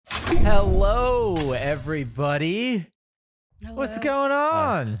Hello, everybody. Hello. What's going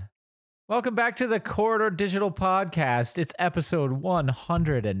on? Welcome back to the Corridor Digital Podcast. It's episode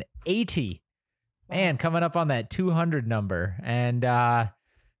 180. Man, coming up on that 200 number. And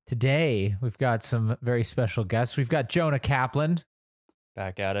today we've got some very special guests. We've got Jonah Kaplan.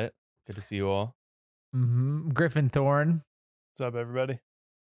 Back at it. Good to see you all. Griffin Thorne, What's up, everybody?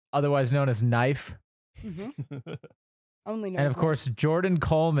 otherwise known as Knife. Only knows And of that. course, Jordan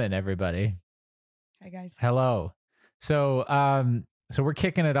Coleman, everybody. Hi guys. Hello. So we're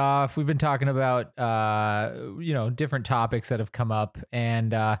kicking it off. We've been talking about different topics that have come up,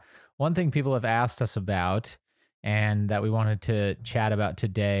 and one thing people have asked us about, and that we wanted to chat about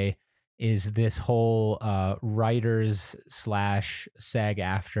today, is this whole writers /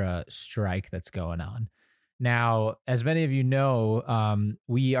 SAG-AFTRA strike that's going on. Now, as many of you know,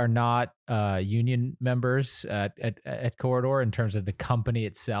 we are not union members at Corridor in terms of the company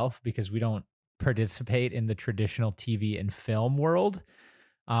itself, because we don't participate in the traditional TV and film world,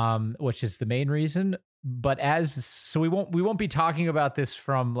 which is the main reason. But we won't be talking about this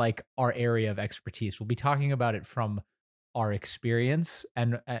from like our area of expertise. We'll be talking about it from our experience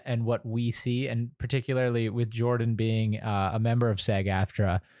and what we see, and particularly with Jordan being a member of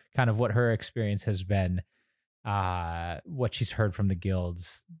SAG-AFTRA, kind of what her experience has been, what she's heard from the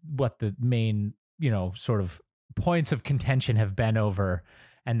guilds, what the main sort of points of contention have been over,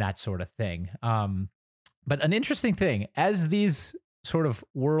 and that sort of thing. But an interesting thing, as these sort of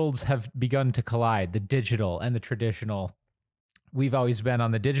worlds have begun to collide, the digital and the traditional, we've always been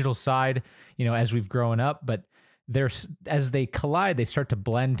on the digital side, as we've grown up, but as they collide, they start to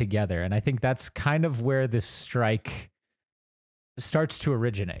blend together. And I think that's kind of where this strike starts to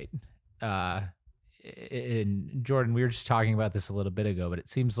originate. In Jordan, we were just talking about this a little bit ago, but it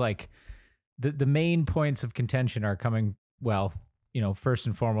seems like the main points of contention are coming, first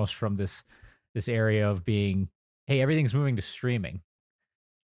and foremost from this area of being, hey, everything's moving to streaming.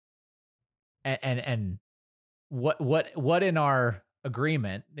 And what in our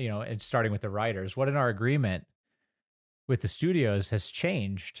agreement, and starting with the writers, what in our agreement with the studios has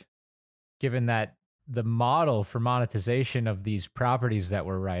changed, given that the model for monetization of these properties that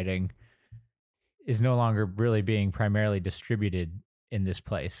we're writing is no longer really being primarily distributed in this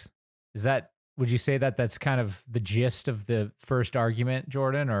place. Would you say that that's kind of the gist of the first argument,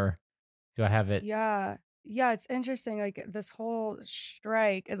 Jordan, or do I have it? Yeah, it's interesting. Like this whole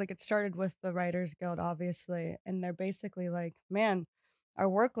strike, it started with the Writers Guild, obviously, and they're basically like, man, our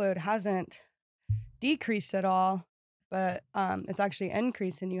workload hasn't decreased at all, but it's actually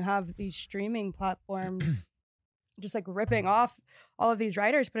increased, and you have these streaming platforms just like ripping off all of these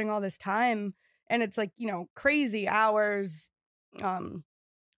writers, putting all this time, and it's like, crazy hours, and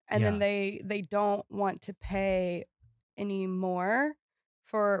then they don't want to pay any more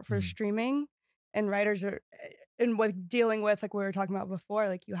for streaming, and writers are, and with dealing with, like we were talking about before,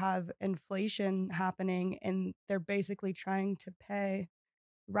 like you have inflation happening, and they're basically trying to pay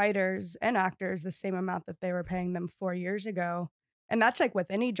writers and actors the same amount that they were paying them 4 years ago. And that's like with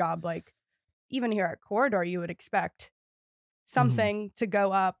any job, like even here at Corridor, you would expect something to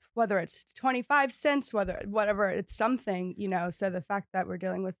go up, whether it's 25 cents, whatever, it's something, so the fact that we're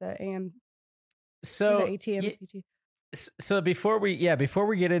dealing with the ATM. So before we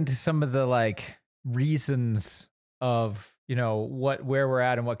get into some of the like reasons of where we're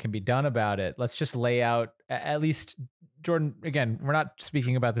at and what can be done about it, let's just lay out, at least, Jordan, again, we're not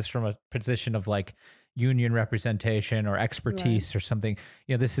speaking about this from a position of like union representation or expertise, right, or something.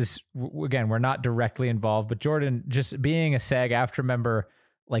 This is, again, we're not directly involved, but Jordan, just being a SAG-AFTRA member,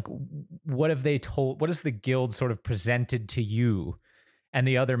 like what has the guild sort of presented to you and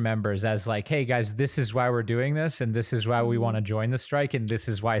the other members as like, hey guys, this is why we're doing this, and this is why we want to join the strike, and this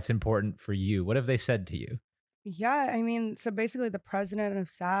is why it's important for you? What have they said to you? Yeah, I mean, so basically the president of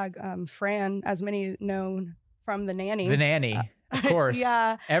SAG, Fran, as many known from The Nanny. The Nanny, of course.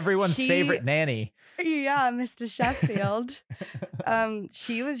 Yeah. Everyone's favorite nanny. Yeah, Mr. Sheffield.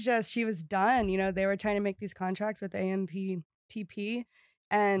 She was done. They were trying to make these contracts with AMPTP,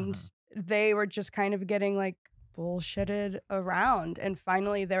 and they were just kind of getting like bullshitted around. And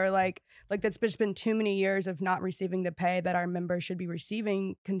finally they were like that's just been too many years of not receiving the pay that our members should be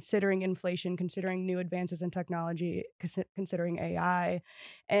receiving, considering inflation, considering new advances in technology, considering AI.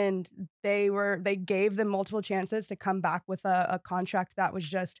 And they gave them multiple chances to come back with a contract that was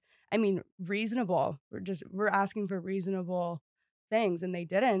just, reasonable. We're asking for reasonable things, and they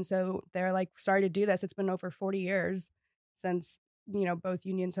didn't. So they're like, sorry to do this. It's been over 40 years since, both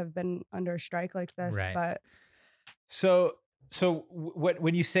unions have been under strike like this. Right. But so So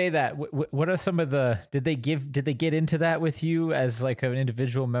when you say that, what are some of the, did they get into that with you as like an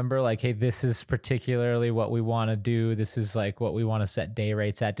individual member? Like, hey, this is particularly what we want to do. This is like what we want to set day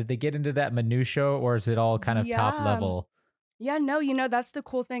rates at. Did they get into that minutia, or is it all kind of top Yeah. level? Yeah, no, that's the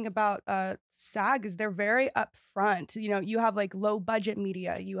cool thing about SAG is they're very upfront. You have like low budget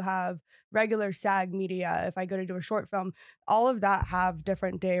media, you have regular SAG media. If I go to do a short film, all of that have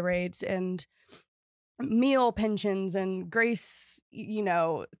different day rates and meal pensions and grace,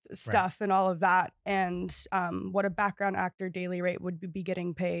 stuff and all of that, and what a background actor daily rate would be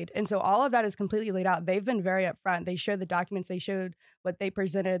getting paid. And so all of that is completely laid out. They've been very upfront. They showed the documents. They showed what they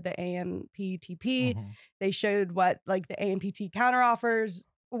presented, the AMPTP. They showed what like the AMPT counteroffers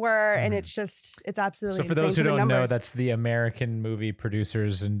were, and it's absolutely so. For insane. those who So the don't know, numbers- that's the American Movie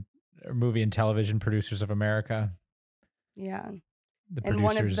Producers and Movie and Television Producers of America. yeah. The And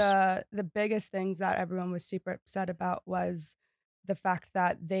one of producers. the biggest things that everyone was super upset about was the fact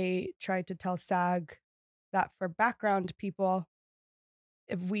that they tried to tell SAG that for background people,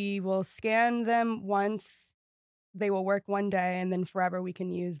 if we will scan them once, they will work one day, and then forever we can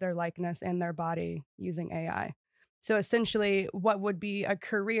use their likeness and their body using AI. So essentially, what would be a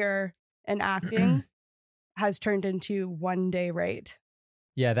career in acting has turned into 1 day rate.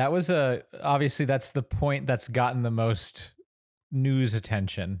 Yeah, that was obviously that's the point that's gotten the most news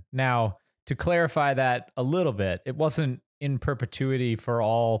attention. Now, to clarify that a little bit, it wasn't in perpetuity for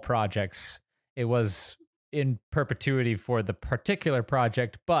all projects. It was in perpetuity for the particular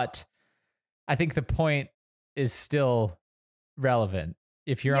project, but I think the point is still relevant.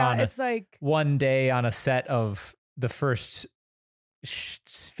 If you're on it's like 1 day on a set of the first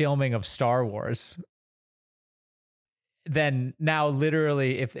filming of Star Wars, then now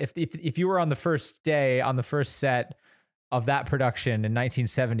literally if you were on the first day on the first set of that production in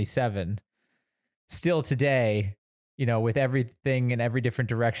 1977, still today, with everything in every different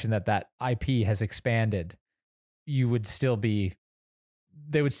direction that IP has expanded, they would still be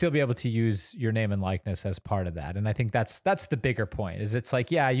able to use your name and likeness as part of that. And I think that's the bigger point. Is it's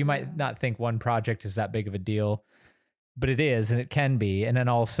like, yeah, you might not think one project is that big of a deal, but it is, and it can be. And then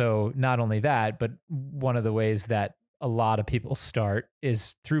also not only that, but one of the ways that a lot of people start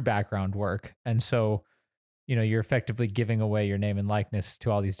is through background work. And so, you're effectively giving away your name and likeness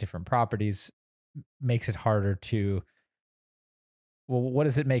to all these different properties, makes it harder to, well, what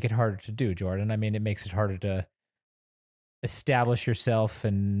does it make it harder to do, Jordan? I mean, it makes it harder to establish yourself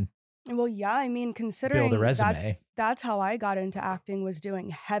and well, yeah, I mean, considering build a resume. that's how I got into acting, was doing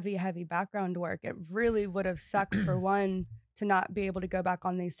heavy background work. It really would have sucked for one to not be able to go back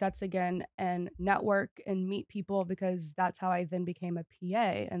on these sets again and network and meet people, because that's how I then became a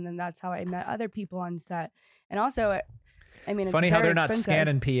PA, and then that's how I met other people on set. And also, I mean, it's funny how very they're not expensive.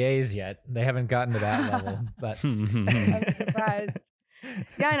 scanning PAs yet. They haven't gotten to that level, but I'm surprised.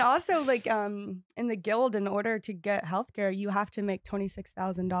 Yeah, and also like in the guild, in order to get healthcare, you have to make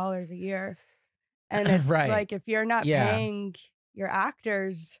 $26,000 a year, and it's Right. like if you're not Yeah. paying your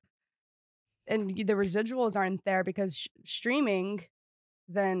actors and the residuals aren't there because streaming,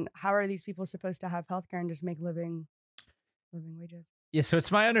 then how are these people supposed to have healthcare and just make living wages? Yeah, so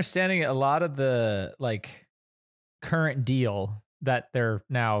it's my understanding a lot of the like current deal that they're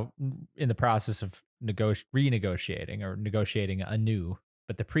now in the process of renegotiating or negotiating anew,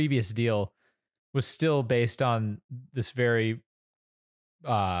 but the previous deal was still based on this very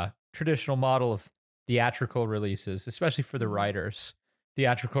traditional model of theatrical releases, especially for the writers,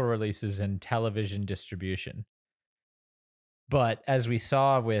 theatrical releases and television distribution. But as we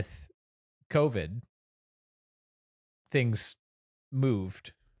saw with COVID, things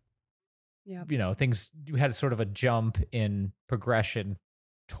moved. Yeah. You had sort of a jump in progression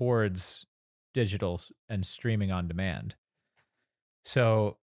towards digital and streaming on demand.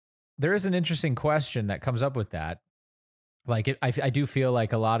 So there is an interesting question that comes up with that. Like I do feel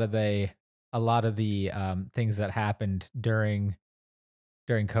like a lot of the things that happened during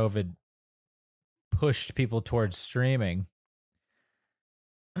COVID pushed people towards streaming.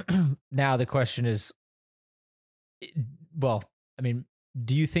 Now the question is, well, I mean,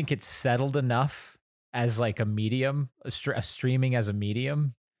 do you think it's settled enough as like a medium, a streaming as a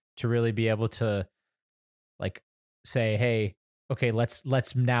medium, to really be able to like say, hey, okay,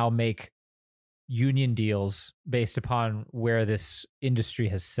 let's now make union deals based upon where this industry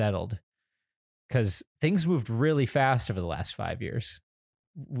has settled? Because things moved really fast over the last 5 years.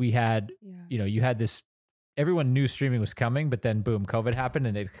 We had, you had this, everyone knew streaming was coming, but then boom, COVID happened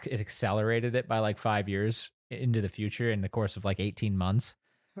and it accelerated it by like 5 years into the future in the course of like 18 months.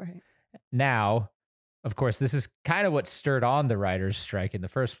 Right. Now, of course, this is kind of what stirred on the writers' strike in the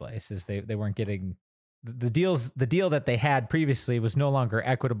first place, is they weren't getting the deal that they had previously was no longer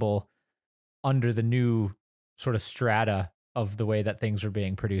equitable under the new sort of strata of the way that things were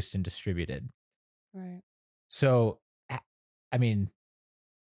being produced and distributed. Right. So, I mean,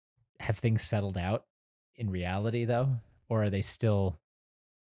 have things settled out in reality though, or are they still?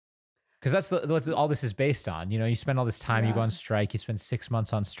 Because that's what all this is based on. You know, you spend all this time, you go Yeah. on strike, you spend 6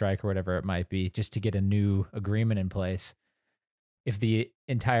 months on strike or whatever it might be, just to get a new agreement in place. If the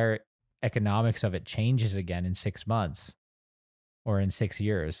entire economics of it changes again in 6 months or in 6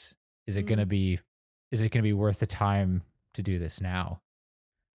 years, is it going to be worth the time to do this now?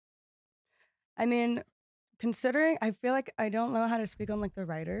 I mean, considering, I feel like I don't know how to speak on like the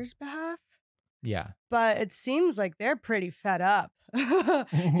writers' behalf, Yeah. but it seems like they're pretty fed up.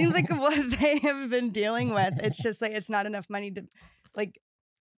 Seems like what they have been dealing with. It's just like it's not enough money to like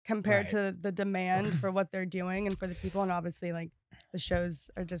compared to the demand for what they're doing and for the people. And obviously like the shows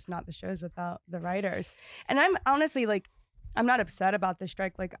are just not the shows without the writers. And I'm honestly like, I'm not upset about the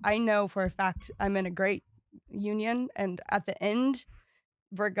strike. Like I know for a fact I'm in a great union, and at the end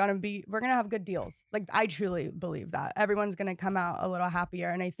we're gonna have good deals. Like I truly believe that everyone's gonna come out a little happier.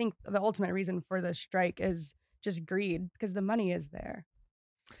 And I think the ultimate reason for the strike is just greed, because the money is there.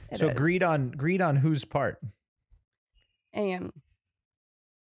 So greed on whose part? AM,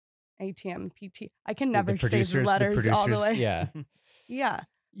 ATM, PT. I can The never say the producers, letters all the way. Yeah. Yeah.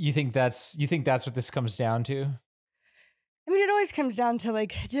 You think that's what this comes down to? I mean, it always comes down to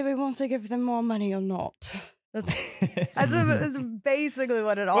like, do we want to give them more money or not? That's basically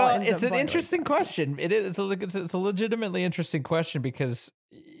what it all. Well, it's an interesting question. It is. It's a legitimately interesting question because,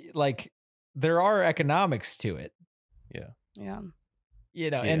 like, there are economics to it. Yeah. You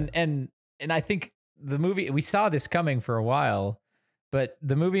know, and I think the movie, we saw this coming for a while, but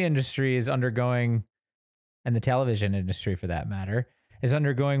the movie industry is undergoing, and the television industry for that matter, is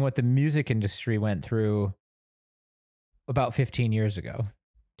undergoing what the music industry went through about 15 years ago,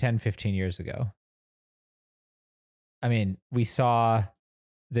 10, 15 years ago. I mean, we saw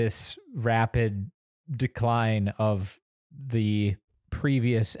this rapid decline of the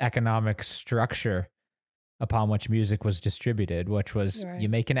previous economic structure upon which music was distributed, which was you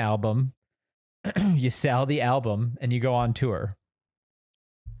make an album, you sell the album, and you go on tour.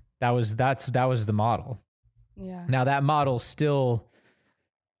 That was the model. Yeah. Now that model still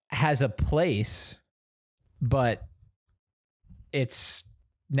has a place, but it's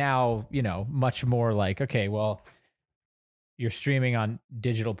now, you know, much more like, okay, well, you're streaming on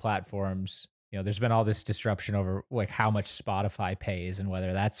digital platforms. You know, there's been all this disruption over like how much Spotify pays and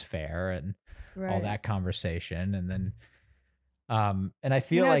whether that's fair and all that conversation. And then, and I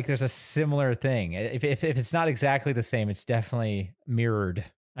feel like there's a similar thing. If it's not exactly the same, it's definitely mirrored,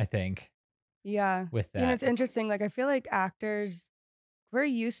 I think. Yeah. With that. You know, it's interesting. Like, I feel like actors, we're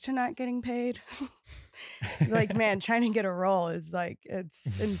used to not getting paid. Like, man, trying to get a role is like, it's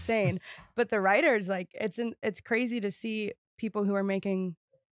insane. But the writers, like, it's crazy to see people who are making,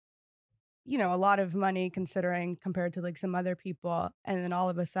 you know, a lot of money considering compared to like some other people. And then all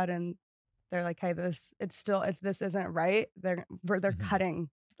of a sudden they're like, hey, this isn't right. They're cutting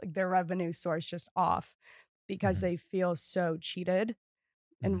like their revenue source just off because they feel so cheated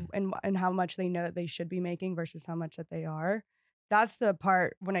and how much they know that they should be making versus how much that they are. That's the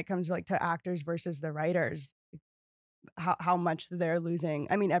part when it comes like to actors versus the writers, how much they're losing.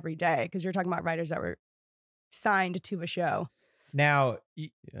 I mean, every day, because you're talking about writers that were signed to a show. Now,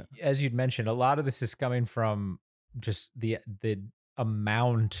 as you'd mentioned, a lot of this is coming from just the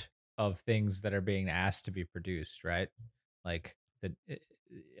amount of things that are being asked to be produced, right? Like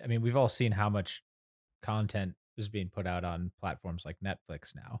I mean, we've all seen how much content is being put out on platforms like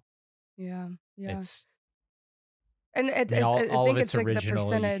Netflix now. Yeah. It's and I mean, all of it's like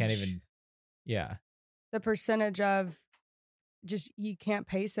original. You can't even. Yeah. The percentage of just you can't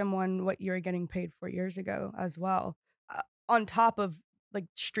pay someone what you were getting paid 4 years ago as well. On top of like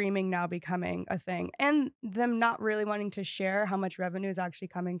streaming now becoming a thing and them not really wanting to share how much revenue is actually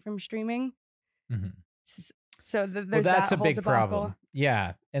coming from streaming. So there's that's that a big debacle. problem.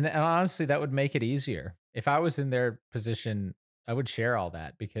 Yeah. And honestly, that would make it easier. If I was in their position, I would share all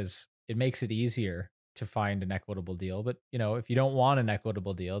that because it makes it easier to find an equitable deal. But, you know, if you don't want an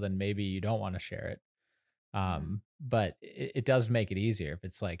equitable deal, then maybe you don't want to share it. But it does make it easier. If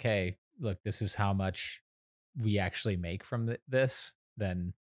it's like, hey, look, this is how much we actually make from this,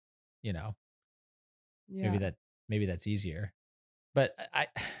 then, you know, maybe that's easier. But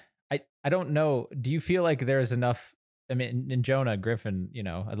I don't know. Do you feel like there's enough? I mean, and Jonah, Griffin, you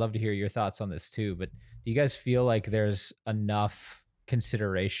know, I'd love to hear your thoughts on this too. But do you guys feel like there's enough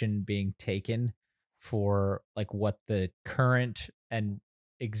consideration being taken for like what the current and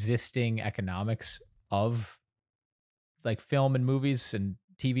existing economics of like film and movies and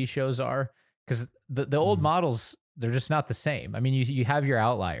TV shows are, because the old Mhm. models, they're just not the same. I mean, you have your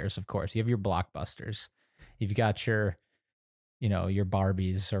outliers, of course. You have your blockbusters. You've got your, your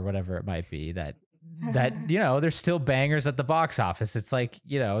Barbies or whatever it might be that they're still bangers at the box office. It's like,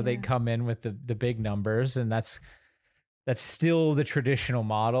 they Yeah. come in with the big numbers, and that's still the traditional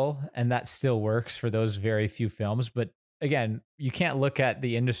model, and that still works for those very few films. But again, you can't look at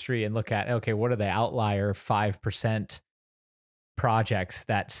the industry and look at, okay, what are the outlier 5% projects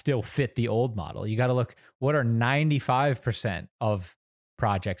that still fit the old model? You got to look, what are 95% of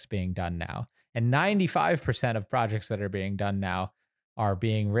projects being done now? And 95% of projects that are being done now are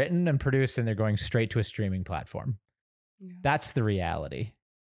being written and produced, and they're going straight to a streaming platform. Yeah. That's the reality.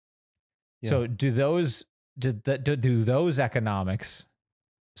 Yeah. So do those economics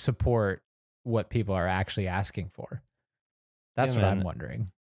support what people are actually asking for? That's Yeah, what man. I'm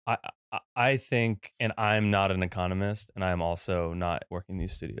wondering. I think, and I'm not an economist, and I'm also not working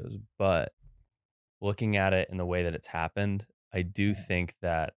these studios, but looking at it in the way that it's happened, I do think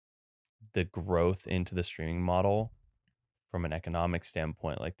that the growth into the streaming model from an economic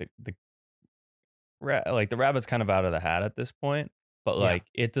standpoint, like the rabbit's kind of out of the hat at this point, but Yeah. like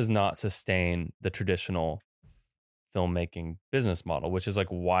it does not sustain the traditional filmmaking business model, which is like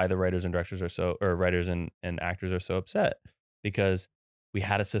why the writers and directors writers and actors are so upset, because we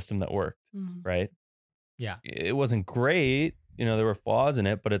had a system that worked, Mhm. right? Yeah. It wasn't great, there were flaws in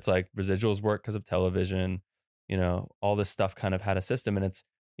it, but it's like residuals work because of television, all this stuff kind of had a system, and it's,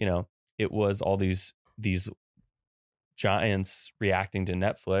 it was all these giants reacting to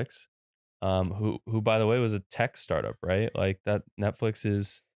Netflix, who by the way was a tech startup, right? Like that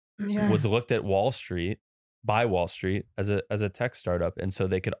Netflix Yeah. was looked at by Wall Street as a tech startup, and so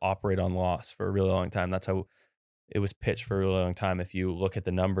they could operate on loss for a really long time. That's how it was pitched for a really long time. If you look at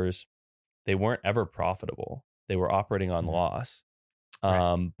the numbers, they weren't ever profitable. They were operating on Mhm. loss.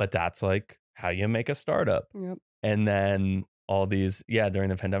 Right. But that's like how you make a startup. Yep. And then all these, during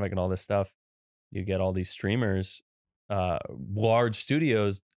the pandemic and all this stuff, you get all these streamers, large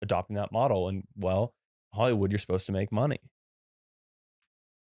studios adopting that model. And well, Hollywood, you're supposed to make money.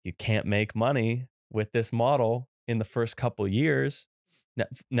 You can't make money with this model in the first couple of years.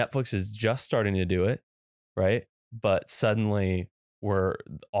 Netflix is just starting to do it, right? But suddenly where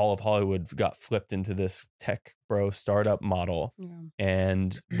all of Hollywood got flipped into this tech bro startup model, Yeah.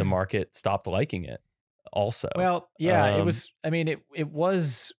 and the market stopped liking it also. Well, yeah, it Um, was, I mean, it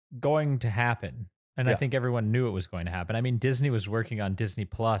was going to happen. And I Yeah. think everyone knew it was going to happen. I mean, Disney was working on Disney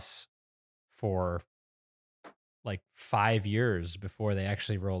Plus for like 5 years before they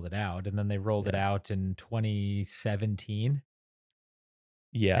actually rolled it out. And then they rolled it Yeah. out in 2017,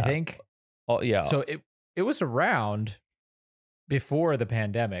 yeah. I think. Oh, yeah. So it was around before the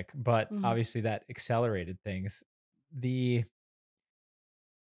pandemic, but Mhm. obviously that accelerated things. The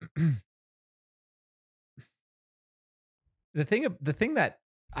the thing that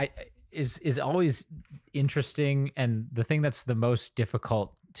I is always interesting, and the thing that's the most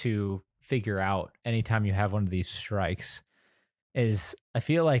difficult to figure out anytime you have one of these strikes is, I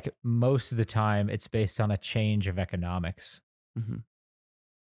feel like most of the time it's based on a change of economics. Mhm.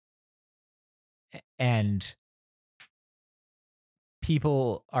 And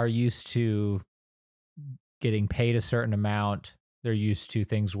people are used to getting paid a certain amount. They're used to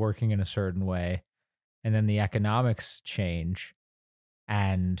things working in a certain way. And then the economics change.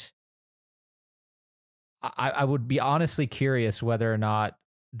 And I would be honestly curious whether or not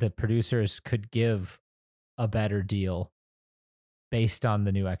the producers could give a better deal based on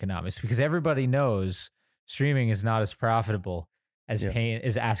the new economics, because everybody knows streaming is not as profitable as Yeah.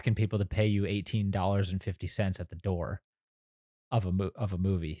 is asking people to pay you $18.50 at the door of a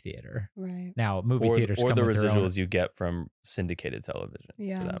movie theater. Right. Now, movie theaters or come the with their own, residuals you get from syndicated television.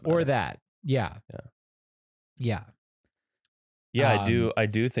 Yeah. For that or matter. that, yeah, Yeah, Um, I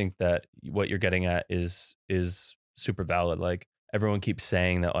do think that what you're getting at is super valid. Like everyone keeps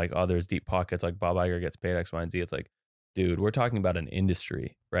saying that, like, oh, there's deep pockets, like Bob Iger gets paid X, Y, and Z. It's like, dude, we're talking about an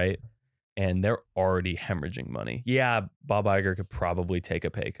industry, right? And they're already hemorrhaging money. Yeah, Bob Iger could probably take a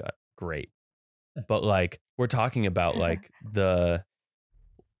pay cut. Great. But like we're talking about like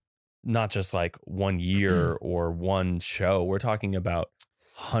not just like 1 year or one show. We're talking about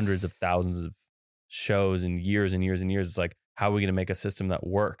hundreds of thousands of shows and years and years and years. It's like, how are we going to make a system that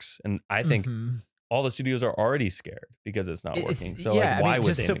works? And I think mhm. all the studios are already scared because it's not It's- working. So yeah, like, why I mean, would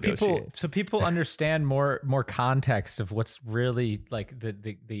just they so negotiate? people understand more context of what's really like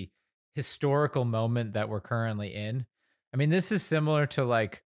the historical moment that we're currently in. I mean, this is similar to,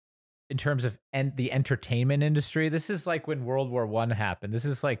 like, in terms of the entertainment industry. This is like when World War I happened. This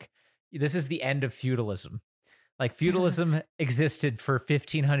is like this is the end of feudalism. Like feudalism existed for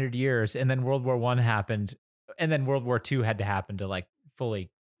 1500 years, and then World War I happened, and then World War II had to happen to like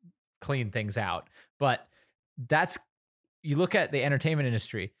fully clean things out. But you look at the entertainment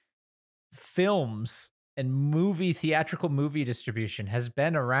industry, films and theatrical movie distribution has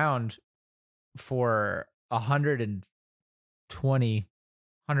been around for 120,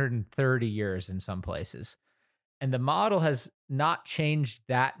 130 years in some places. And the model has not changed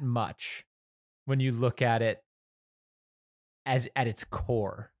that much when you look at it as at its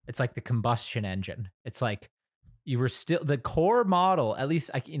core. It's like the combustion engine. It's like you were still the core model, at least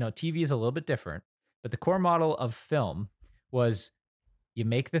TV is a little bit different, but the core model of film was you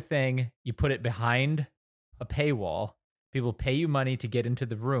make the thing, you put it behind a paywall, people pay you money to get into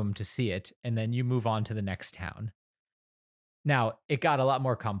the room to see it, and then you move on to the next town. Now, it got a lot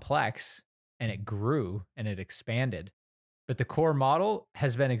more complex and it grew and it expanded, but the core model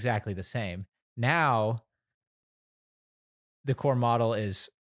has been exactly the same. Now, the core model is,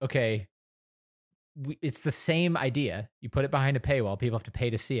 okay, it's the same idea. You put it behind a paywall, people have to pay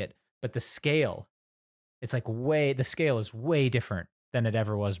to see it, but the scale, the scale is way different than it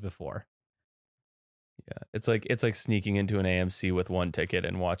ever was before. Yeah, it's like sneaking into an AMC with one ticket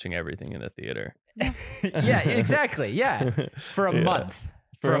and watching everything in the theater. Yeah, exactly. Yeah, for a month.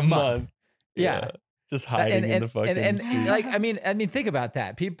 For a month. Yeah. Just hiding in the fucking and like I mean think about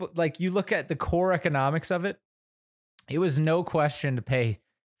that. People, like, you look at the core economics of it. It was no question to pay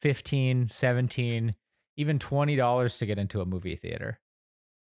 $15, $17, even $20 to get into a movie theater.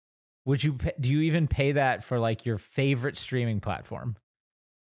 Do you even pay that for like your favorite streaming platform?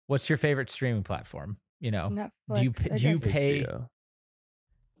 What's your favorite streaming platform? Netflix,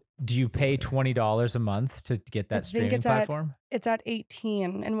 do you pay $20 a month to get that streaming platform? It's at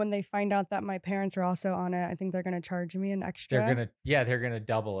 18, and when they find out that my parents are also on it, I think they're going to charge me an extra. They're gonna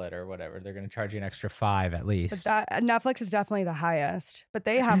double it or whatever. They're gonna charge you an extra $5 at least. But Netflix is definitely the highest, but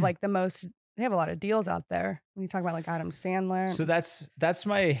they have like the most. They have a lot of deals out there when you talk about like Adam Sandler. So that's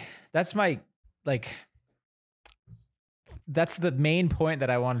the main point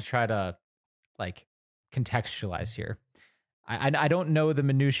that I want to try to like contextualize here. I don't know the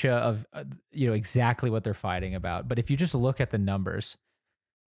minutia of exactly what they're fighting about, but if you just look at the numbers,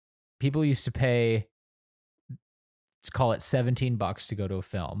 people used to pay, let's call it $17 to go to a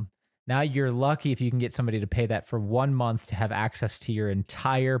film. Now you're lucky if you can get somebody to pay that for 1 month to have access to your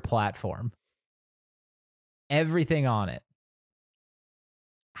entire platform, everything on it.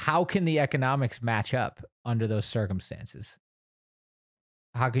 How can the economics match up under those circumstances?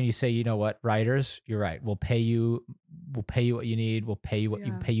 How can you say, you know what, writers, you're right. We'll pay you what you need. We'll pay you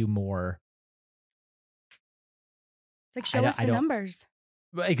pay you more. It's like, show us the numbers.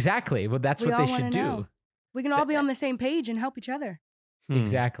 Exactly. Well, that's what they should do. We can all be on the same page and help each other.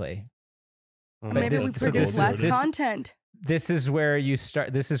 Exactly. But maybe we produce less content. This is where you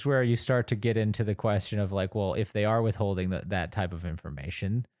start to get into the question of like, well, if they are withholding that type of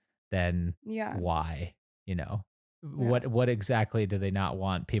information, then why? What exactly do they not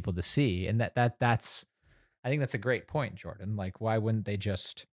want people to see? And that's I think that's a great point, Jordan. Like, why wouldn't they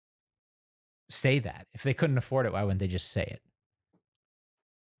just say that? If they couldn't afford it, why wouldn't they just say it?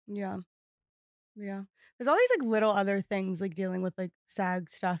 Yeah. There's all these like little other things like dealing with like SAG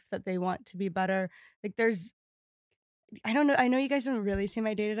stuff that they want to be better. Like I don't know. I know you guys don't really see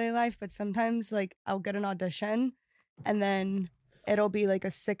my day-to-day life, but sometimes like I'll get an audition and then it'll be like a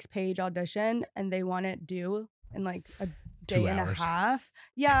 6-page audition and they want it due in like a day and a half.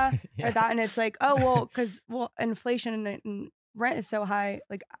 Yeah. Or that. And it's like, oh, well, because inflation and rent is so high.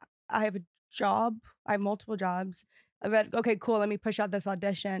 Like I have a job. I have multiple jobs. I bet, okay, cool. Let me push out this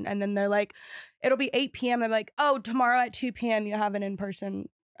audition. And then they're like, it'll be 8 p.m. They're like, oh, tomorrow at 2 p.m. you have an in-person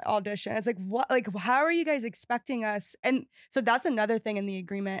audition. It's like, what? Like, how are you guys expecting us? And so that's another thing in the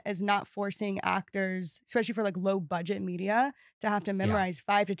agreement is not forcing actors, especially for like low budget media, to have to memorize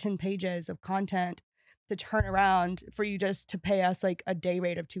 5 to 10 pages of content to turn around for you just to pay us like a day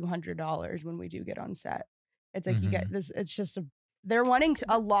rate of $200 when we do get on set. It's like you get this. It's just they're wanting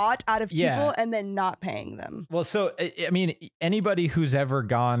a lot out of people and then not paying them. Well, so I mean, anybody who's ever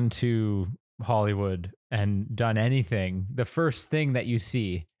gone to Hollywood and done anything, the first thing that you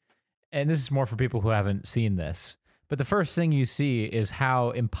see, and this is more for people who haven't seen this, but the first thing you see is how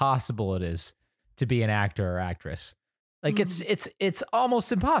impossible it is to be an actor or actress. Like it's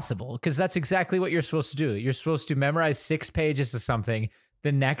almost impossible because that's exactly what you're supposed to do. You're supposed to memorize 6 pages of something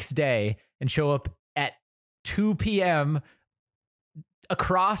the next day and show up at 2 p.m.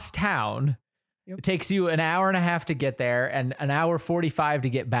 across town. Yep. It takes you an hour and a half to get there and an hour 45 to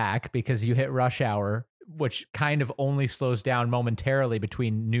get back because you hit rush hour which kind of only slows down momentarily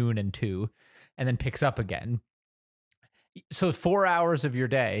between noon and 2 and then picks up again. So 4 hours of your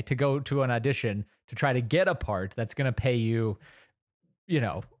day to go to an audition to try to get a part that's going to pay you,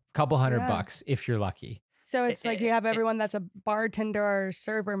 a couple $100 if you're lucky. So it's like you have everyone that's a bartender or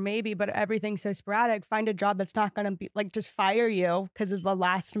server maybe, but everything's so sporadic. Find a job that's not going to be like just fire you because of the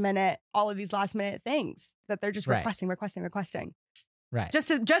last minute, all of these last minute things that they're just requesting. Right.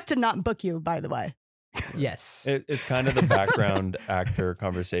 Just to not book you, by the way. Yes. It's kind of the background actor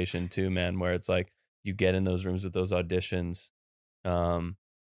conversation too, man, where it's like you get in those rooms with those auditions,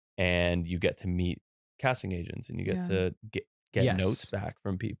 and you get to meet casting agents and you get to get notes back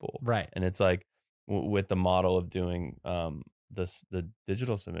from people. Right. And it's like with the model of doing the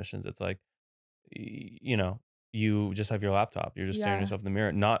digital submissions, it's like, you just have your laptop. You're just staring yourself in the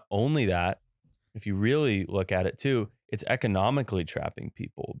mirror. Not only that, if you really look at it too, it's economically trapping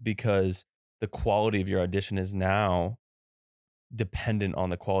people because the quality of your audition is now dependent on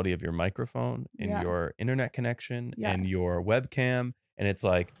the quality of your microphone and your internet connection and your webcam. And it's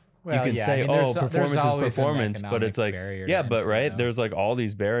like, you can say, performance is performance, but it's like, but right, there's like all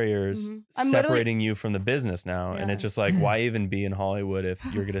these barriers separating you from the business now. And it's just like, why even be in Hollywood if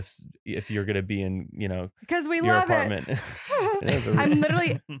you're gonna be in, because we your love apartment. I'm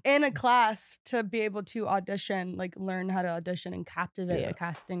literally in a class to be able to audition, like learn how to audition and captivate a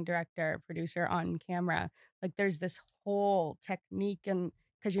casting director, producer on camera. Like there's this whole technique, and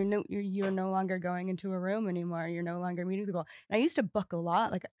because you're no longer going into a room anymore. You're no longer meeting people. And I used to book a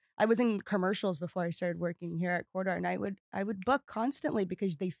lot. Like I was in commercials before I started working here at Corridor, and I would book constantly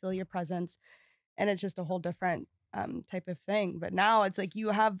because they feel your presence, and it's just a whole different type of thing. But now it's like you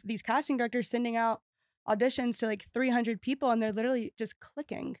have these casting directors sending out auditions to like 300 people, and they're literally just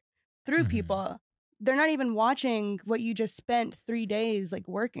clicking through people. They're not even watching what you just spent 3 days like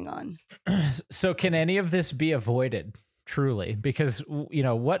working on. So can any of this be avoided? Truly, because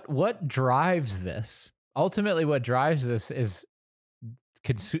what drives this? Ultimately, what drives this is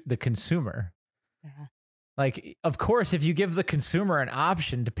the consumer. Yeah. Like, of course, if you give the consumer an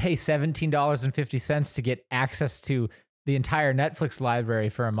option to pay $17.50 to get access to the entire Netflix library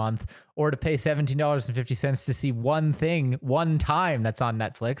for a month, or to pay $17.50 to see one thing one time that's on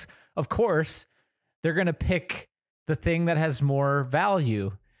Netflix, of course, they're going to pick the thing that has more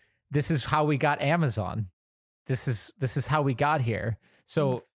value. This is how we got Amazon. This is how we got here.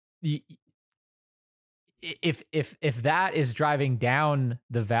 So if that is driving down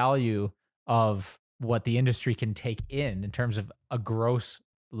the value of what the industry can take in terms of a gross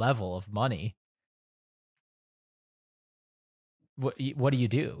level of money, what do you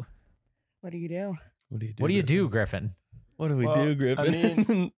do? What do you do? What do you do, Griffin? What do we do, Griffin? I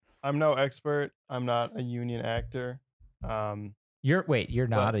mean, I'm no expert. I'm not a union actor. You're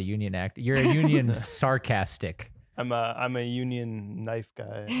not a union actor. You're a union sarcastic. I'm a union knife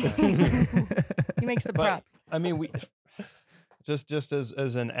guy. He makes the props. I mean, we just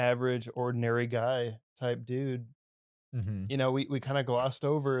as an average, ordinary guy type dude, we kind of glossed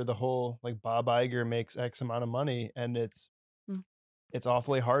over the whole like Bob Iger makes X amount of money, and it's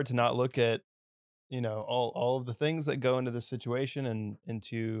awfully hard to not look at all of the things that go into this situation and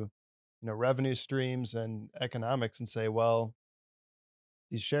into revenue streams and economics, and say, well,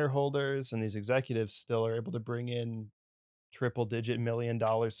 these shareholders and these executives still are able to bring in triple-digit $1 million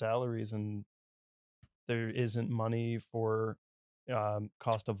salaries, and there isn't money for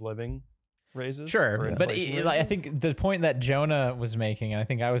cost of living raises. Sure, but I think the point that Jonah was making, and I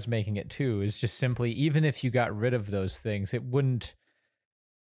think I was making it too, is just simply, even if you got rid of those things, it wouldn't.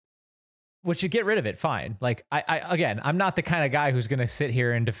 Which you get rid of it, fine. Like I'm not the kind of guy who's going to sit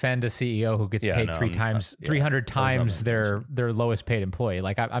here and defend a CEO who gets paid 300 times their lowest paid employee.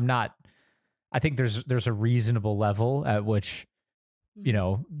 Like I'm not. I think there's a reasonable level at which,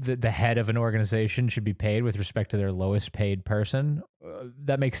 the head of an organization should be paid with respect to their lowest paid person.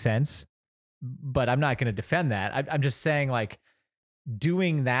 That makes sense, but I'm not going to defend that. I'm just saying, like,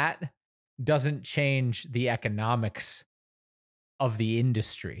 doing that doesn't change the economics of the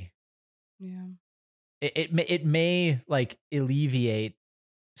industry. Yeah. It may like alleviate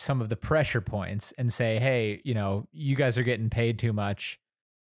some of the pressure points and say, hey, you guys are getting paid too much.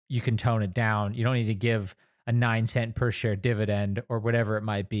 You can tone it down. You don't need to give a 9-cent per share dividend or whatever it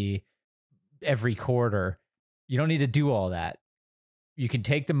might be every quarter. You don't need to do all that. You can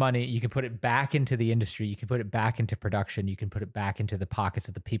take the money, you can put it back into the industry, you can put it back into production, you can put it back into the pockets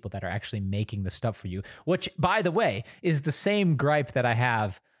of the people that are actually making the stuff for you, which, by the way, is the same gripe that I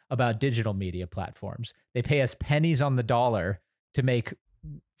have about digital media platforms. They pay us pennies on the dollar to make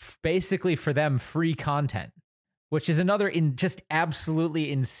basically for them free content, which is another just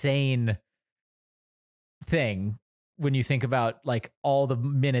absolutely insane thing when you think about like all the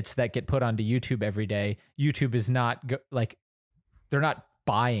minutes that get put onto YouTube every day. YouTube is not they're not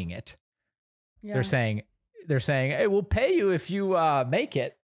buying it. Yeah. They're saying, hey, we'll pay you if you make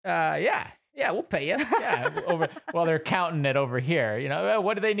it. Yeah, we'll pay you. Yeah, well, they're counting it over here. You know,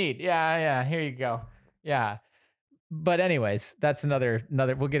 what do they need? Yeah, here you go. Yeah, but anyways, that's another.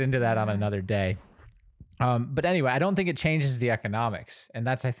 We'll get into that on another day. But anyway, I don't think it changes the economics, and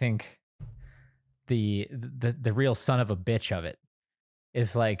that's, I think, the real son of a bitch of it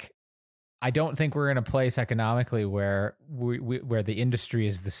is like, I don't think we're in a place economically where where the industry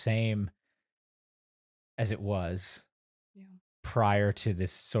is the same as it was prior to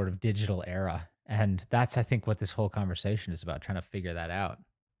this sort of digital era. And that's, I think, what this whole conversation is about, trying to figure that out.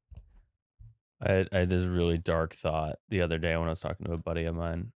 I had this really dark thought the other day when I was talking to a buddy of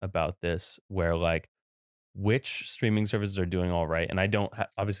mine about this, where like, which streaming services are doing all right? And I don't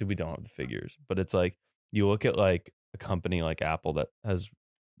obviously we don't have the figures, but it's like, you look at like a company like Apple that has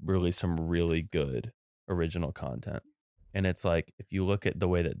released some really good original content. And it's like, if you look at the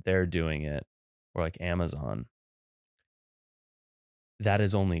way that they're doing it, or like Amazon, that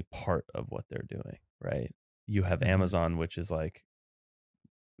is only part of what they're doing, right? You have Amazon, which is like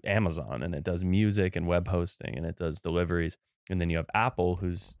Amazon, and it does music and web hosting, and it does deliveries. And then you have Apple,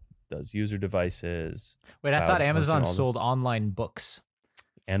 who's does user devices. Wait, I thought Amazon sold online books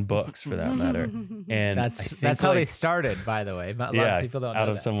and books for that matter. And that's how they started, by the way. A lot of people don't know out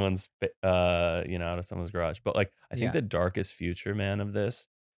of that. someone's out of someone's garage. But like, I think the darkest future, man, of this,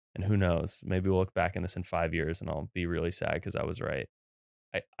 and who knows, maybe we'll look back in this in 5 years and I'll be really sad because I was right.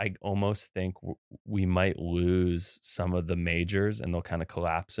 I almost think we might lose some of the majors, and they'll kind of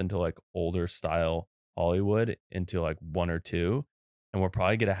collapse into like older style Hollywood into like one or two. And we're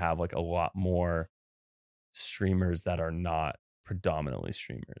probably going to have like a lot more streamers that are not predominantly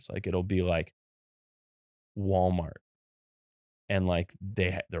streamers. Like, it'll be like Walmart, and like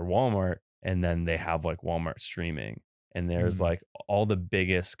they're Walmart, and then they have like Walmart streaming, and there's like all the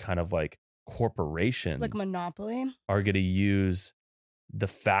biggest kind of like corporations, like Monopoly, are going to use the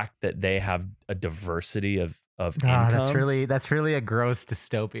fact that they have a diversity of income. That's really a gross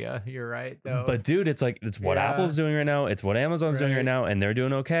dystopia. You're right, though. But dude, it's like, it's what Apple's doing right now. It's what Amazon's doing right now, and they're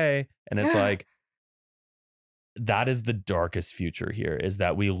doing okay. And it's like, that is the darkest future here, is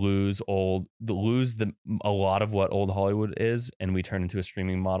that we lose a lot of what old Hollywood is, and we turn into a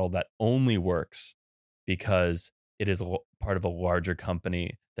streaming model that only works because it is part of a larger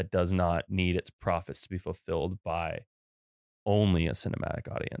company that does not need its profits to be fulfilled by only a cinematic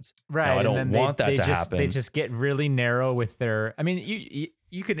audience. Right. Now, I don't want that to happen. They just get really narrow with their, I mean,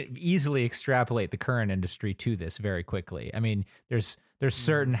 you could easily extrapolate the current industry to this very quickly. I mean, there's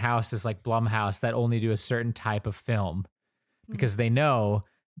certain houses like Blumhouse that only do a certain type of film because they know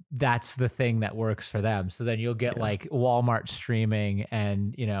that's the thing that works for them. So then you'll get like Walmart streaming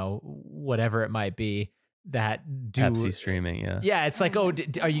and, you know, whatever it might be that do Pepsi streaming. Yeah. Yeah. It's like, oh,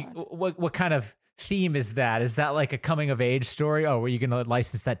 are you, what kind of theme is that? Is that like a coming of age story? Oh, were you going to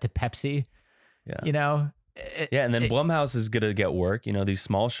license that to Pepsi? Yeah. You know? And then Blumhouse is going to get work. You know, these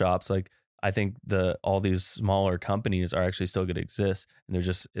small shops, like, I think all these smaller companies are actually still going to exist, and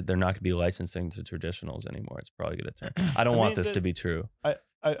they're not going to be licensing to traditionals anymore. It's probably going to turn. I don't want this to be true.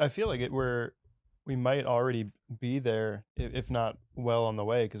 I feel like we might already be there, if not well on the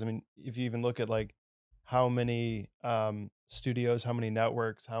way. Because I mean, if you even look at like how many studios, how many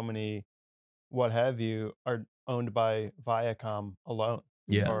networks, how many what have you are owned by Viacom alone.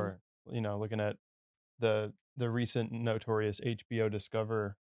 Yeah. Or, you know, looking at the recent notorious HBO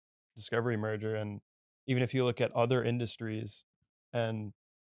Discovery merger, and even if you look at other industries, and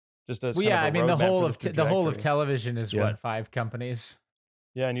just as I mean, the whole of television is what, 5 companies.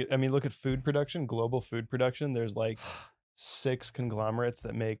 Yeah, and I mean, look at food production, global food production. There's like 6 conglomerates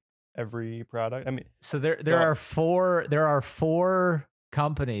that make every product. I mean, so there are four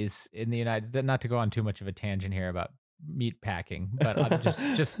companies in the United States. Not to go on too much of a tangent here about meat packing, but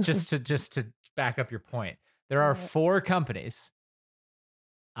just to back up your point, there are 4 companies.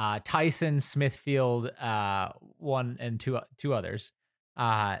 Tyson, Smithfield, one and two others,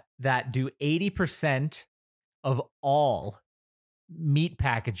 that do 80% of all meat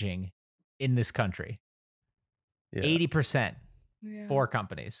packaging in this country. 80%, 4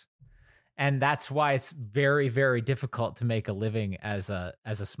 companies. And that's why it's very, very difficult to make a living as a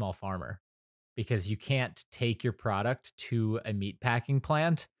small farmer, because you can't take your product to a meat packing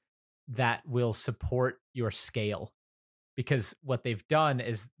plant that will support your scale. Because what they've done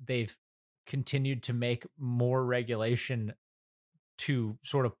is they've continued to make more regulation to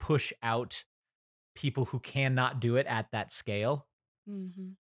sort of push out people who cannot do it at that scale.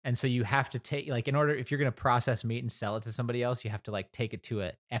 And so you have to take, like, in order, if you're going to process meat and sell it to somebody else, you have to like take it to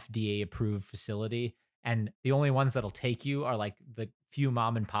a FDA approved facility. And the only ones that'll take you are like the few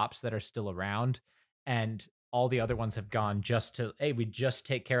mom and pops that are still around. And all the other ones have gone just to, hey, we just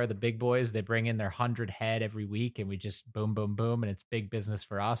take care of the big boys. They bring in their 100 head every week and we just boom, boom, boom. And it's big business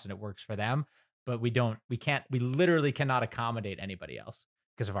for us and it works for them. But we literally cannot accommodate anybody else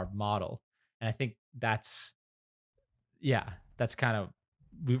because of our model. And I think that's kind of,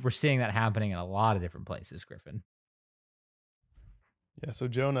 we're seeing that happening in a lot of different places, Griffin. Yeah. So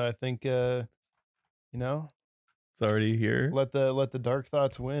Jonah, I think, it's already here. Let the dark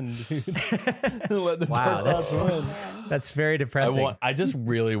thoughts win, dude. Let the Wow, dark thoughts win. That's very depressing. I just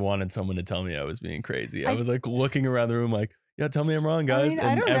really wanted someone to tell me I was being crazy. I was like looking around the room like, yeah, tell me I'm wrong, guys.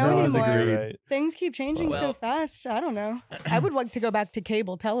 I don't know everyone's anymore. agreed. Right. Things keep changing so fast. I don't know. I would like to go back to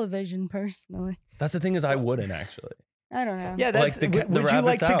cable television personally. That's the thing is I wouldn't actually. I don't know. Yeah, that's, Like the would you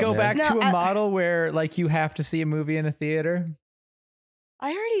like rabbit's to out, go man. back to No, a model where like you have to see a movie in a theater?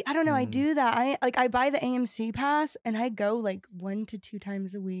 I don't know. I do that. I buy the AMC pass and I go like 1 to 2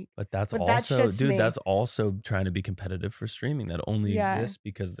 times a week. But that's But that's also, just dude, me. that's also trying to be competitive for streaming. That only Yeah. exists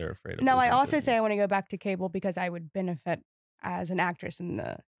because they're afraid of No, I losing also business. say I want to go back to cable because I would benefit as an actress in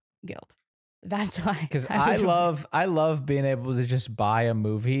the guild. That's why. Because I love being able to just buy a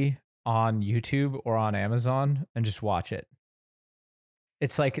movie on YouTube or on Amazon and just watch it.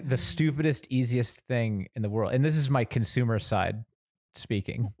 It's like the stupidest, easiest thing in the world. And this is my consumer side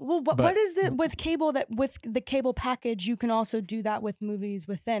speaking. Well, what is the with cable that with the cable package you can also do that with movies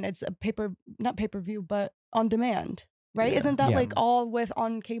within? It's a not pay-per-view, but on demand, right? Yeah. Isn't that Yeah. like all with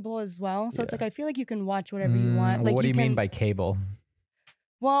on cable as well? So it's Yeah. like I feel like you can watch whatever you want. Like What do you mean can- by cable?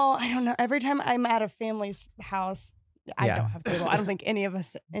 Well, I don't know. Every time I'm at a family's house, I Yeah. don't have cable. I don't think any of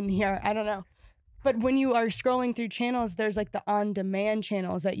us in here. I don't know. But when you are scrolling through channels, there's like the on-demand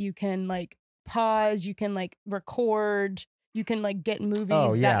channels that you can like pause, you can like record, you can like get movies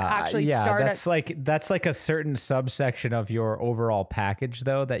that actually start. That's like a certain subsection of your overall package,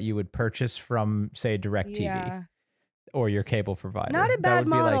 though, that you would purchase from, say, DirecTV Yeah. or your cable provider. Not a That bad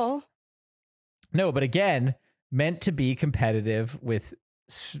would be like- model. no, but again, meant to be competitive with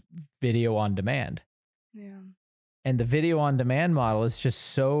video on demand. Yeah. And the video on demand model is just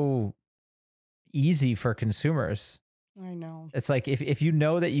so easy for consumers. I know. It's like if you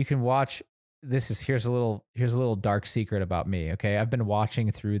know that you can watch here's a little dark secret about me, okay? I've been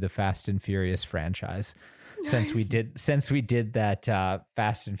watching through the Fast and Furious franchise since we did that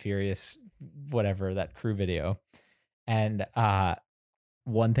Fast and Furious whatever, that crew video. And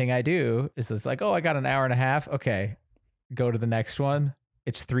one thing I do is it's like, oh, I got an hour and a half. Okay. Go to the next one.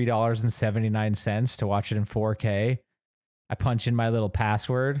 It's $3.79 to watch it in 4K. I punch in my little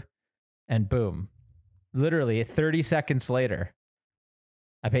password and boom. Literally 30 seconds later,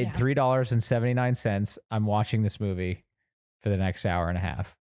 I paid $3.79. I'm watching this movie for the next hour and a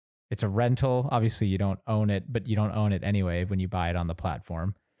half. It's a rental. Obviously, you don't own it, but you don't own it anyway when you buy it on the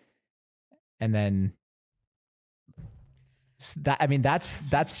platform. And then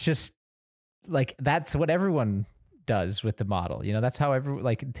that's just like, that's what everyone does with the model. You know, that's how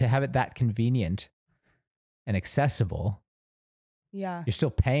to have it that convenient and accessible. Yeah. You're still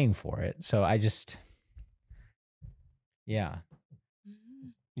paying for it. So yeah.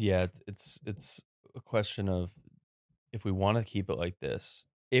 Yeah, it's a question of if we want to keep it like this,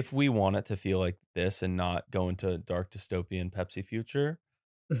 if we want it to feel like this and not go into a dark dystopian Pepsi future,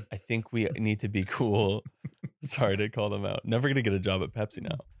 I think we need to be cool. Sorry to call them out. Never gonna get a job at Pepsi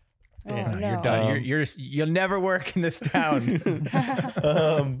now. Oh, No, no. you're done. You'll never work in this town.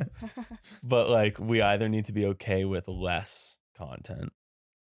 But like we either need to be okay with less content,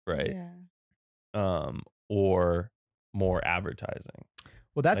 right? Yeah. Or more advertising.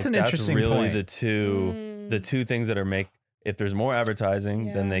 Well, that's Like, an interesting really point. the two things that are if there's more advertising,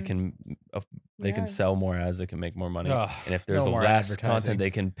 then they Yeah. can Yeah. sell more ads, they can make more money. Ugh, And if there's no more less advertising. content,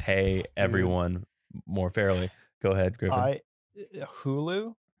 they can pay everyone more fairly. Go ahead, Griffin.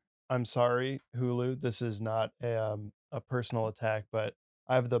 Hulu. I'm sorry, Hulu. This is not a personal attack, but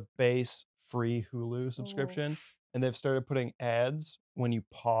I have the base free Hulu subscription, and they've started putting ads when you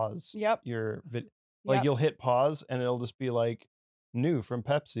pause Yep. your like Yep. you'll hit pause and it'll just be like new from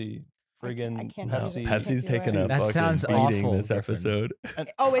Pepsi. I Friggin' can't No, do Pepsi. it. Pepsi's Can't do taking it. a That fucking sounds beating awful, this Griffin. episode.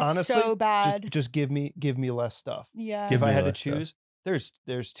 And Oh, it's honestly, so bad. Just give me less stuff. Yeah. Give If I me had to less stuff. choose,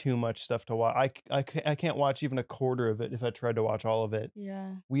 there's too much stuff to watch. I can't watch even a quarter of it if I tried to watch all of it.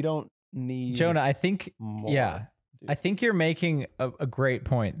 Yeah. We don't need Jonah, I think, more. yeah, dude. I think you're making a great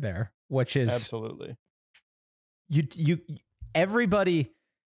point there, which is Absolutely. you everybody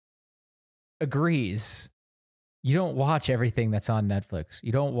agrees you don't watch everything that's on Netflix.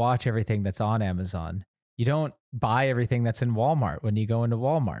 You don't watch everything that's on Amazon. You don't buy everything that's in Walmart when you go into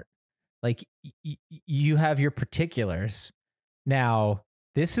Walmart. Like you have your particulars. Now,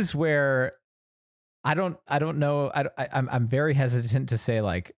 this is where I don't know. I'm very hesitant to say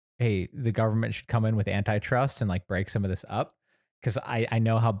like, hey, the government should come in with antitrust and like break some of this up, because I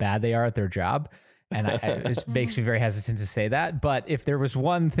know how bad they are at their job. And it makes me very hesitant to say that. But if there was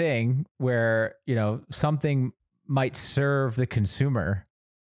one thing where, you know, something might serve the consumer,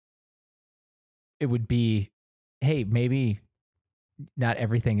 it would be, hey, maybe not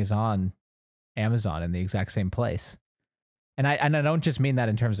everything is on Amazon in the exact same place. And I don't just mean that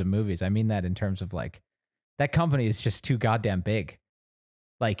in terms of movies. I mean that in terms of like, that company is just too goddamn big.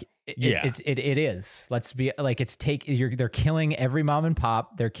 Like it is. Let's be like, they're killing every mom and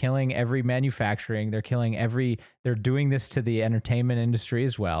pop. They're killing every manufacturing. They're doing this to the entertainment industry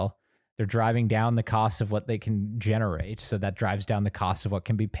as well. They're driving down the cost of what they can generate. So that drives down the cost of what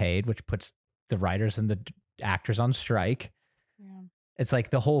can be paid, which puts the writers and the actors on strike. Yeah. It's like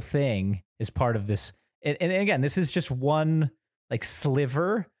the whole thing is part of this. And again, this is just one like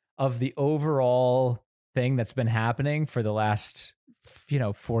sliver of the overall thing that's been happening for the last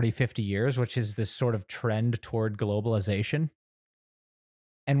 40, 50 years, which is this sort of trend toward globalization.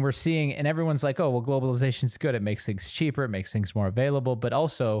 And we're seeing, and everyone's like, oh, well, globalization's good. It makes things cheaper. It makes things more available. But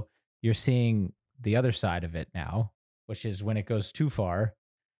also you're seeing the other side of it now, which is when it goes too far,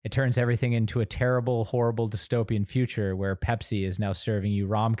 it turns everything into a terrible, horrible dystopian future where Pepsi is now serving you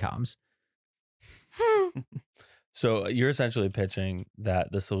rom-coms. So you're essentially pitching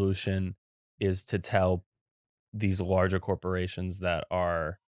that the solution is to tell these larger corporations that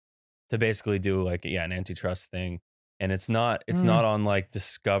are to basically do like an antitrust thing, and it's not on like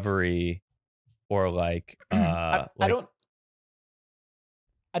Discovery or like I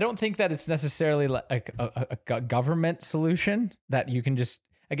don't think that it's necessarily like a government solution that you can just,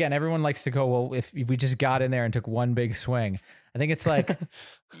 again, everyone likes to go, well, if we just got in there and took one big swing. I think it's like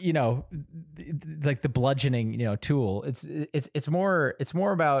like the bludgeoning tool. It's more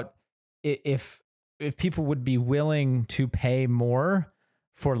about if people would be willing to pay more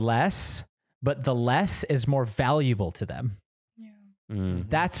for less, but the less is more valuable to them. Yeah. Mm-hmm.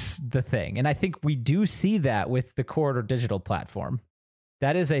 That's the thing. And I think we do see that with the Corridor Digital platform.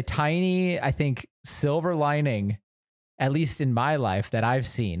 That is a tiny, I think, silver lining, at least in my life, that I've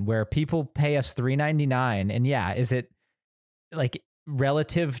seen, where people pay us $3.99. And yeah, is it like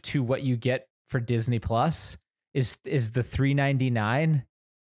relative to what you get for Disney Plus? Is the $3.99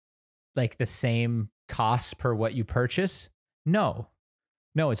 like the same cost per what you purchase? No,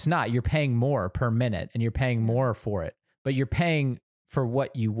 it's not. You're paying more per minute and you're paying more for it, but you're paying for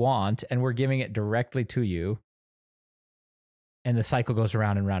what you want and we're giving it directly to you. And the cycle goes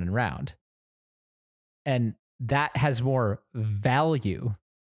around and round and round. And that has more value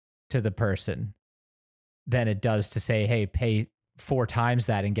to the person than it does to say, hey, pay 4 times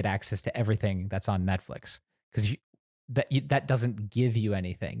that and get access to everything that's on Netflix. Because that doesn't give you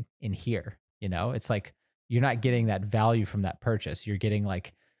anything in here. It's like you're not getting that value from that purchase. You're getting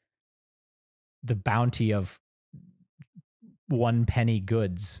like the bounty of 1 penny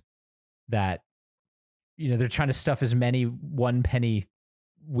goods that they're trying to stuff as many 1 penny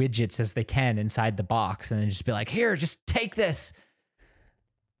widgets as they can inside the box and then just be like, here, just take this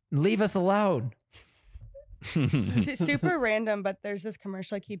and leave us alone. Super random, but there's this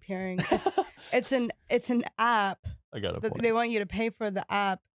commercial I keep hearing. It's an app. I got a point. They want you to pay for the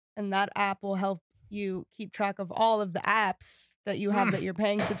app, and that app will help you keep track of all of the apps that you have that you're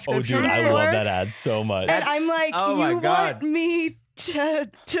paying subscriptions for. Oh, dude, I love that ad so much. And I'm like, you want me to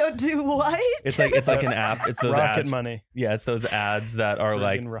do what? It's like an app. It's those Rocket ads. Money. Yeah, it's those ads that are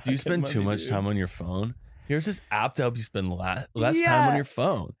like, do you spend too much dude. time on your phone? Here's this app to help you spend less time on your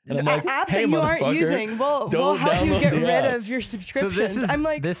phone. And I'm like, apps hey, that you aren't using will help you get rid of your subscriptions.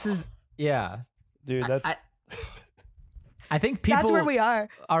 So dude, that's... I think people that's where we are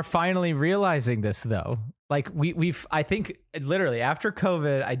finally realizing this though. Like I think literally after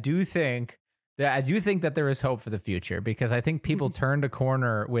COVID, I do think that there is hope for the future, because I think people turned a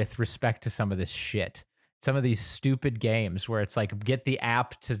corner with respect to some of this shit. Some of these stupid games where it's like, get the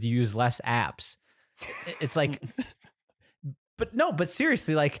app to use less apps. It's like, but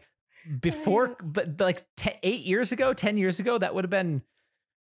seriously, like before, but like 8 years ago, 10 years ago, that would have been,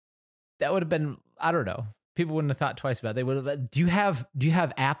 I don't know. People wouldn't have thought twice about it. They would have, do you have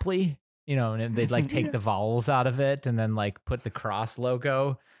Apply? And they'd like take the vowels out of it and then like put the cross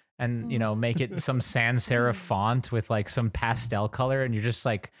logo and, make it some sans serif font with like some pastel color. And you're just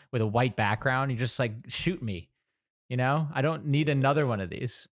like with a white background, you just like, shoot me, I don't need another one of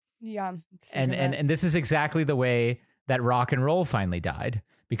these. Yeah. And this is exactly the way that rock and roll finally died,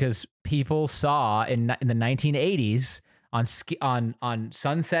 because people saw in the 1980s on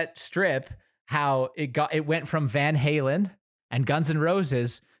Sunset Strip how it went from Van Halen and Guns N'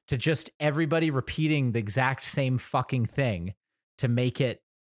 Roses to just everybody repeating the exact same fucking thing to make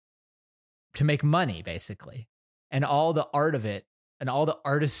money, basically. And all the art of it and all the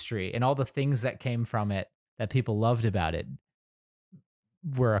artistry and all the things that came from it that people loved about it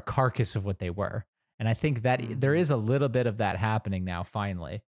were a carcass of what they were. And I think that there is a little bit of that happening now,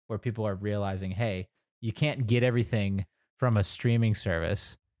 finally, where people are realizing, hey, you can't get everything from a streaming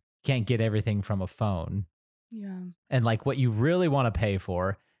service. You can't get everything from a phone. Yeah. And like what you really want to pay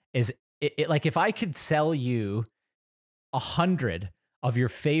for is like if I could sell you 100 of your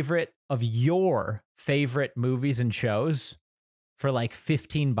favorite movies and shows for like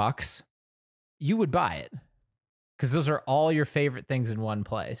 $15, you would buy it. Because those are all your favorite things in one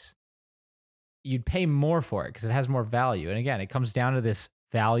place. You'd pay more for it because it has more value. And again, it comes down to this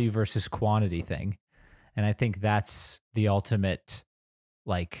value versus quantity thing. And I think that's the ultimate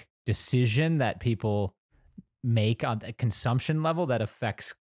like decision that people make on the consumption level that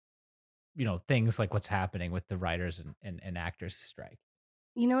affects, things like what's happening with the writers and actors strike.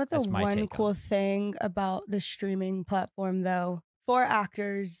 You know what the one cool thing about the streaming platform, though, for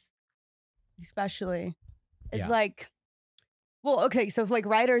actors especially, is like, well, okay, so like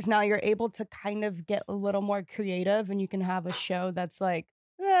writers now, you're able to kind of get a little more creative, and you can have a show that's like,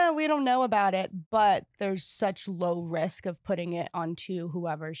 we don't know about it, but there's such low risk of putting it onto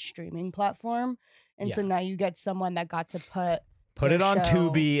whoever's streaming platform. And so now you get someone that got to put it on show.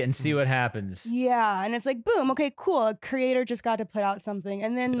 Tubi and see what happens. Yeah, and it's like, boom, okay, cool. A creator just got to put out something.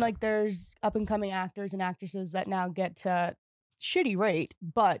 And then like there's up and coming actors and actresses that now get to shitty rate,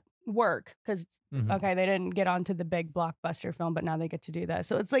 but work because okay, they didn't get onto the big blockbuster film, but now they get to do that.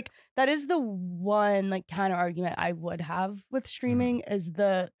 So it's like that is the one like counter argument I would have with streaming is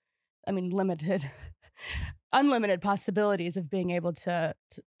unlimited possibilities of being able to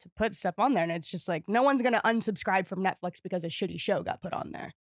put stuff on there. And it's just like no one's gonna unsubscribe from Netflix because a shitty show got put on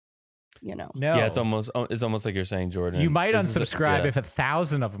there. No. Yeah, it's almost like you're saying, Jordan. You might unsubscribe if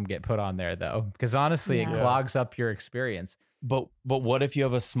 1,000 of them get put on there, though, because honestly, it clogs up your experience. But what if you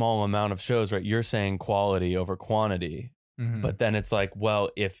have a small amount of shows, right? You're saying quality over quantity. But then it's like, well,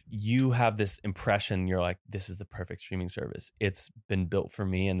 if you have this impression, you're like, this is the perfect streaming service. It's been built for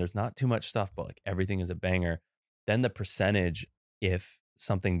me and there's not too much stuff, but like everything is a banger. Then the percentage, if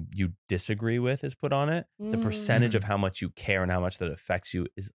something you disagree with is put on it, the percentage of how much you care and how much that affects you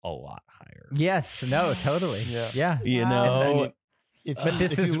is a lot higher. Yes. No, totally. Yeah. You know,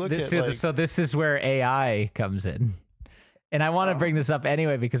 this is where AI comes in. And I want to bring this up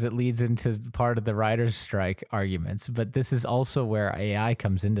anyway because it leads into part of the writer's strike arguments. But this is also where AI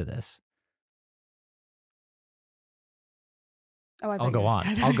comes into this. I'll go on.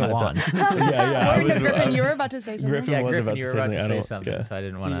 Yeah. Griffin, you were about to say something. Griffin, you were about to say something, so I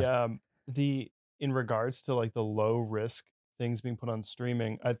didn't want to. In regards to like the low risk things being put on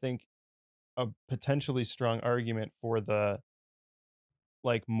streaming, I think a potentially strong argument for the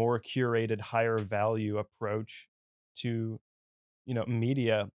like more curated, higher value approach to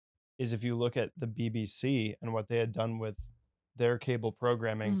media is if you look at the BBC and what they had done with their cable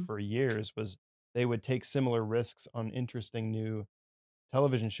programming for years was they would take similar risks on interesting new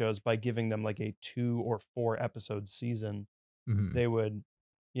television shows by giving them like a 2 or 4 episode season. They would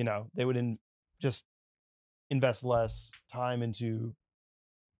just invest less time into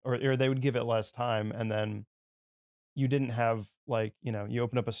or they would give it less time, and then you didn't have like you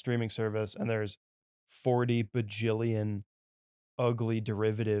open up a streaming service and there's 40 bajillion ugly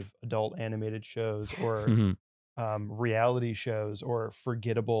derivative adult animated shows or reality shows or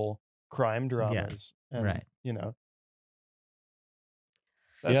forgettable crime dramas. And,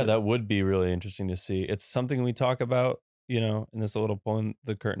 that would be really interesting to see. It's something we talk about, and this is a little pulling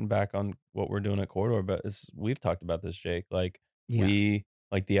the curtain back on what we're doing at Corridor, but we've talked about this, Jake. Like we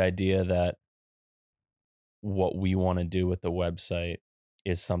like the idea that what we want to do with the website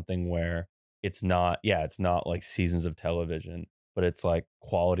is something where it's not like seasons of television, but it's like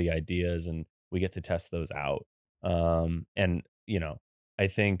quality ideas and we get to test those out. And I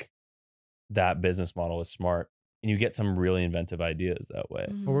think that business model is smart and you get some really inventive ideas that way.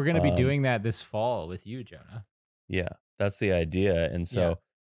 Well, we're going to be doing that this fall with you, Jonah. Yeah, that's the idea. And so,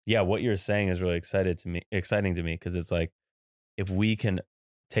 what you're saying is really exciting to me because it's like, if we can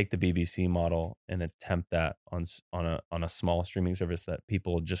take the BBC model and attempt that on a small streaming service that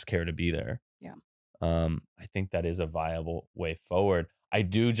people just care to be there. Yeah. I think that is a viable way forward. I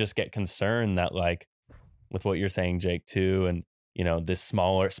do just get concerned that like with what you're saying, Jake, too, and this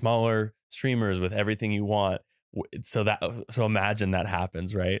smaller streamers with everything you want. So imagine that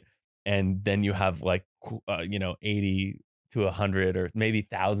happens, right? And then you have 80 to 100 or maybe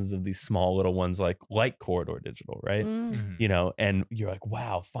thousands of these small little ones like Corridor Digital, right? And you're like,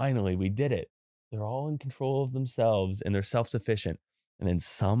 wow, finally we did it. They're all in control of themselves and they're self-sufficient. And then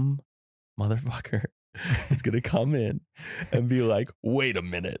some motherfucker is going to come in and be like, wait a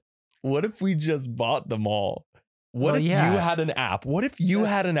minute. What if we just bought them all? What if you had an app? What if you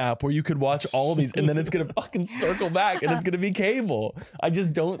had an app where you could watch all these and then it's going to fucking circle back and it's going to be cable? I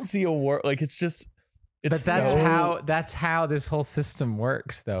just don't see a work. It's just, but that's how this whole system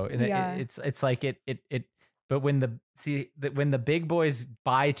works though. And it's like it, but when the big boys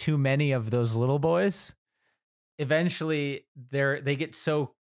buy too many of those little boys, eventually they get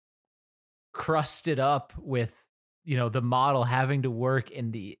so crusted up with, the model having to work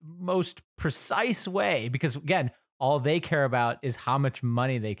in the most precise way, because again, all they care about is how much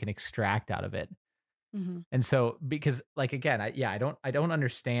money they can extract out of it. And so, because again, I don't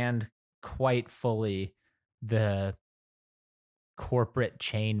understand quite fully the corporate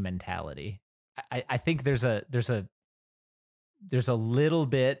chain mentality. I think there's a little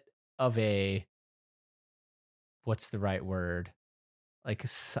bit of a, what's the right word?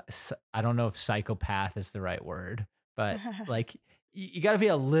 I don't know if psychopath is the right word, but you got to be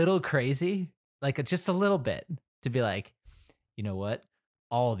a little crazy, just a little bit, to be like, you know what?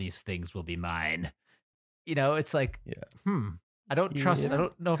 All these things will be mine. It's like, I don't trust. I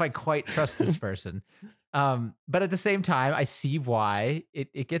don't know if I quite trust this person. But at the same time, I see why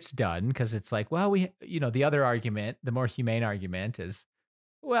it gets done, because it's like, well, the other argument, the more humane argument is,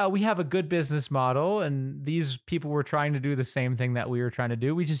 well, we have a good business model and these people were trying to do the same thing that we were trying to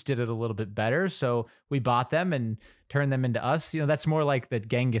do. We just did it a little bit better. So we bought them and turned them into us. That's more like the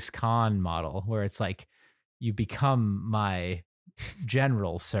Genghis Khan model, where it's like, you become my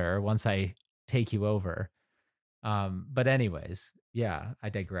general, sir, once I take you over. But anyways, I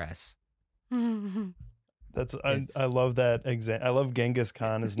digress. I love that example. I love Genghis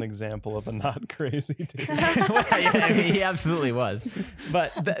Khan as an example of a not crazy dude. He absolutely was.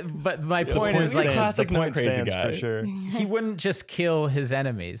 But my point is, classic not crazy guy for sure. He wouldn't just kill his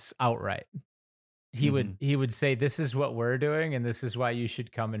enemies outright. He would say, this is what we're doing, and this is why you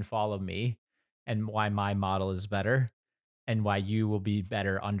should come and follow me, and why my model is better, and why you will be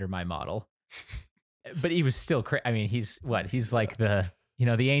better under my model. But he was still he's like the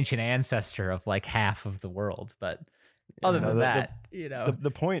ancient ancestor of half of the world. But other than that,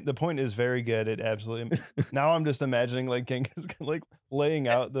 the point is very good. It absolutely. Now I'm just imagining Genghis laying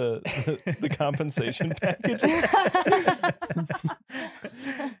out the compensation package.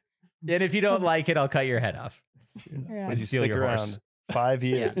 And if you don't like it, I'll cut your head off. Would you stick around horse. 5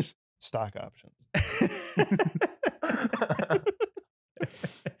 years? Stock options.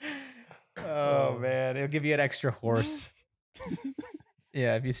 Oh man, it'll give you an extra horse.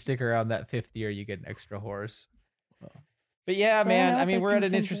 Yeah, if you stick around that 5th year, you get an extra horse. But yeah, man, we're at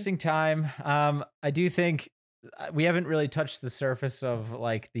an interesting time. I do think we haven't really touched the surface of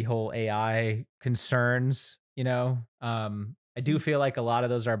the whole AI concerns, I do feel like a lot of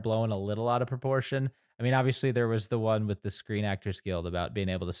those are blown a little out of proportion. Obviously there was the one with the Screen Actors Guild about being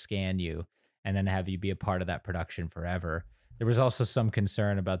able to scan you and then have you be a part of that production forever. There was also some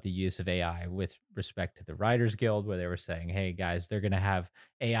concern about the use of AI with respect to the Writers Guild, where they were saying, hey guys, they're going to have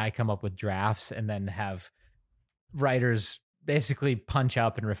AI come up with drafts and then have writers basically punch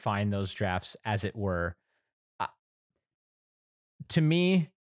up and refine those drafts, as it were. To me,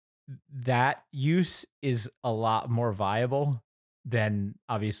 that use is a lot more viable than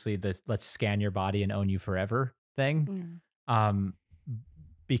obviously the let's scan your body and own you forever thing.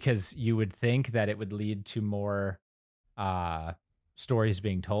 Because you would think that it would lead to more stories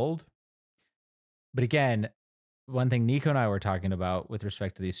being told. But again, one thing Nico and I were talking about with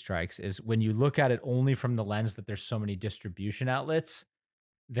respect to these strikes is when you look at it only from the lens that there's so many distribution outlets,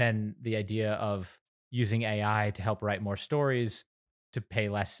 then the idea of using AI to help write more stories, to pay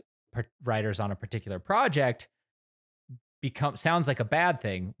less writers on a particular project, sounds like a bad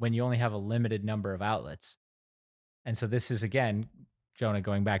thing when you only have a limited number of outlets. And so this is, again, Jonah,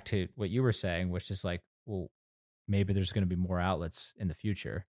 going back to what you were saying, which is well, maybe there's going to be more outlets in the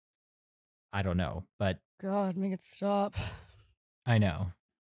future. I don't know, but God, make it stop. I know.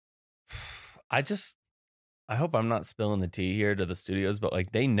 I hope I'm not spilling the tea here to the studios, but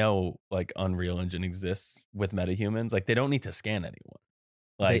they know Unreal Engine exists with metahumans. They don't need to scan anyone.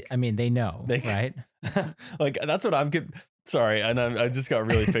 They know, right? That's what I'm Sorry, and I just got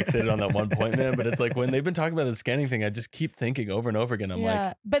really fixated on that one point, man. But it's like when they've been talking about the scanning thing, I just keep thinking over and over again. I'm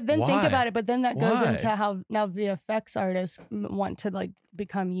like, but then think why? about it. But then that goes Why? into how now VFX artists want to like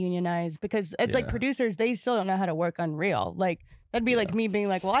become unionized, because it's like Yeah. producers, they still don't know how to work Unreal. Like that'd be like me being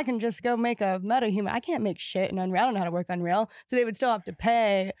like, well, I can just go make a MetaHuman. I can't make shit in Unreal. I don't know how to work Unreal. So they would still have to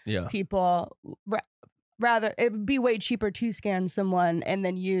pay Yeah. people. Rather, it would be way cheaper to scan someone and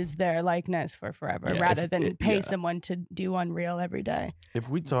then use their likeness for forever, Yeah, rather if than it- pay yeah. someone to do Unreal every day. If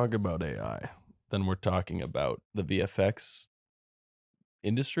we talk about AI, then we're talking about the VFX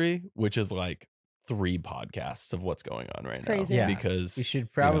industry, which is like 3 podcasts of what's going on right Crazy. now. Yeah. Because We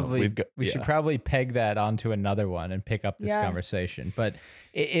should probably we've should yeah. probably peg that onto another one and pick up this Yeah. conversation. But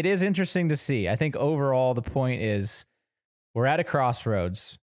it is interesting to see. I think overall the point is we're at a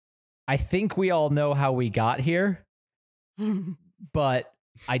crossroads. I think we all know how we got here, but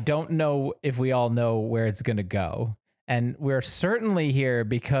I don't know if we all know where it's going to go. And we're certainly here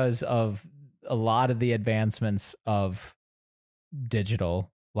because of a lot of the advancements of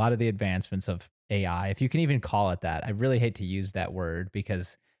digital, a lot of the advancements of AI, if you can even call it that. I really hate to use that word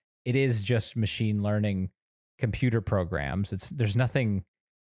because it is just machine learning computer programs. There's nothing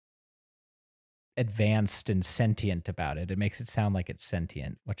advanced and sentient about it. It makes it sound like it's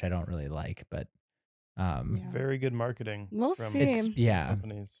sentient, which I don't really like, but It's Yeah. very good marketing. We'll from see. it's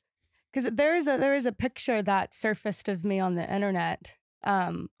companies. Because there is a picture that surfaced of me on the internet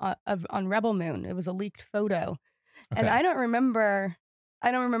on Rebel Moon. It was a leaked photo, and Okay. I don't remember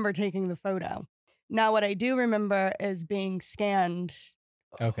taking the photo. Now, what I do remember is being scanned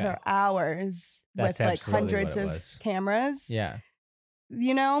Okay. for hours That's with like absolutely hundreds what it of was. cameras. Yeah.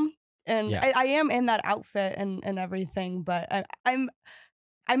 You know, and Yeah. I am in that outfit and everything, but I'm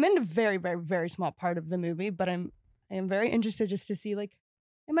in a very, very, very small part of the movie. But I am very interested just to see, like,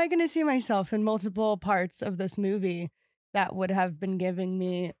 am I going to see myself in multiple parts of this movie that would have been giving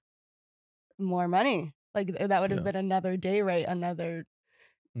me more money? Like that would have Yeah. been another day rate, another.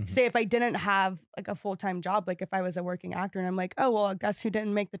 Mhm. Say if I didn't have like a full-time job, like if I was a working actor and I'm like, oh, well, guess who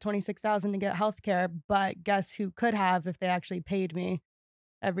didn't make the 26,000 to get healthcare, but guess who could have if they actually paid me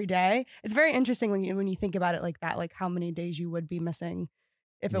every day. It's very interesting when you think about it like that, like how many days you would be missing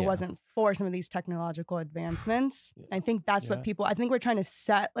if it Yeah. wasn't for some of these technological advancements. I think that's Yeah. what people, I think we're trying to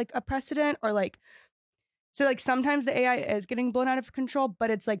set like a precedent, or like, so like sometimes the AI is getting blown out of control,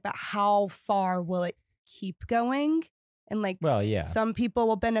 but it's like, but how far will it keep going? And like, Well, yeah. some people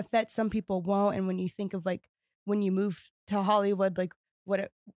will benefit, some people won't. And when you think of like when you move to Hollywood, like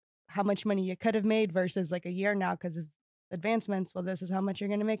how much money you could have made versus like a year now because of advancements, well, this is how much you're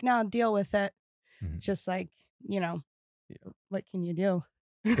going to make now. Deal with it. Mhm. It's just like, what can you do?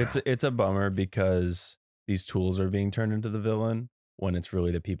 It's a bummer because these tools are being turned into the villain when it's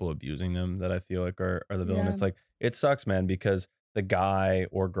really the people abusing them that I feel like are the villain. Yeah. It's like, it sucks, man, because the guy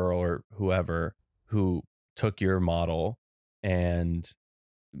or girl or whoever who took your model and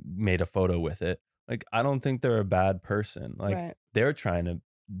made a photo with it, like, I don't think they're a bad person. Like, Right.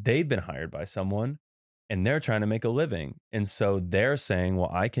 they've been hired by someone and they're trying to make a living. And so they're saying, well,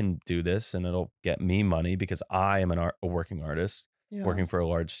 I can do this and it'll get me money because I am a working artist Yeah. working for a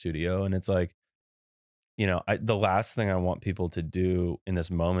large studio. And it's like, the last thing I want people to do in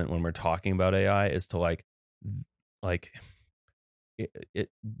this moment when we're talking about AI is to like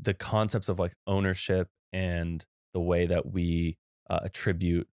the concepts of like ownership and the way that we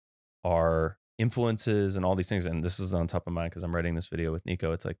attribute our influences and all these things. And this is on top of mind because I'm writing this video with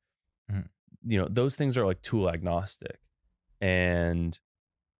Nico. It's like, Mhm. Those things are like tool agnostic, and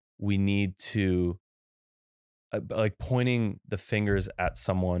we need to like pointing the fingers at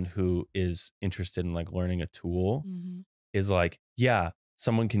someone who is interested in like learning a tool Mhm. is like, yeah,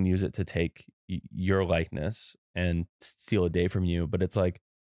 someone can use it to take your likeness and steal a day from you. But it's like,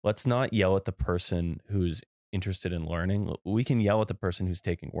 let's not yell at the person who's interested in learning. We can yell at the person who's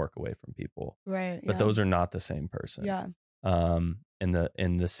taking work away from people, Right. but those are not the same person. Yeah. And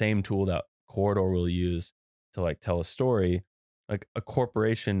the same tool that Corridor will use to like tell a story, like a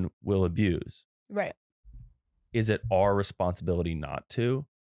corporation will abuse. Right. Is it our responsibility not to,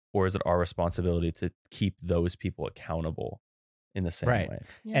 or is it our responsibility to keep those people accountable in the same Right. way?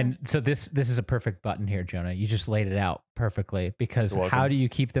 Yeah. And so this is a perfect button here, Jonah. You just laid it out perfectly, because You're how welcome. do you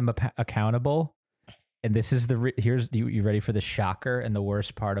keep them accountable? And this is here's you ready for the shocker and the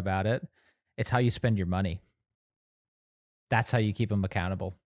worst part about it? It's how you spend your money. That's how you keep them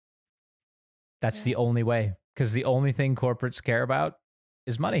accountable. That's Yeah. the only way, because the only thing corporates care about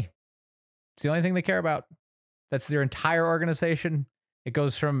is money. It's the only thing they care about. That's their entire organization. It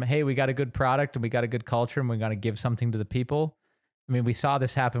goes from, hey, we got a good product and we got a good culture and we got to give something to the people, I mean, we saw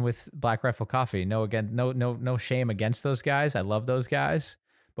this happen with Black Rifle Coffee. No shame against those guys. I love those guys.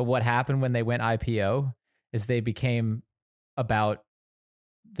 But what happened when they went IPO is they became about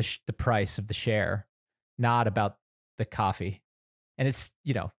the price of the share, not about the coffee. And it's,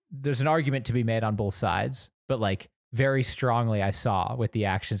 there's an argument to be made on both sides, but like very strongly I saw with the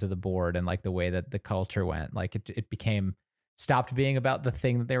actions of the board and like the way that the culture went, like it stopped being about the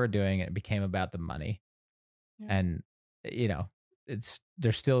thing that they were doing and it became about the money. Yeah. And,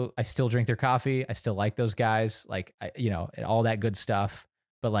 I still drink their coffee. I still like those guys, like, all that good stuff.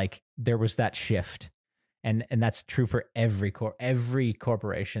 But like there was that shift. And that's true for every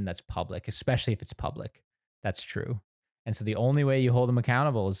corporation that's public, especially if it's public. That's true. And so the only way you hold them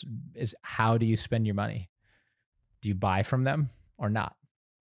accountable is how do you spend your money? Do you buy from them or not?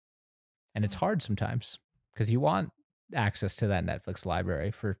 And it's hard sometimes because you want access to that Netflix library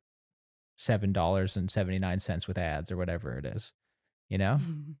for $7.79 with ads or whatever it is,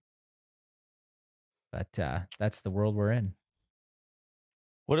 But that's the world we're in.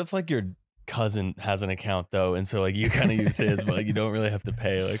 What if like your cousin has an account though, and so like you kind of use his, but like you don't really have to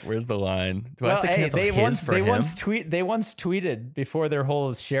pay? Like, where's the line? Do I have to cancel his for him? They once tweeted before their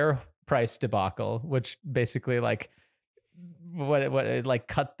whole share price debacle, which basically like what like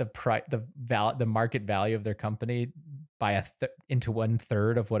cut the market value of their company by into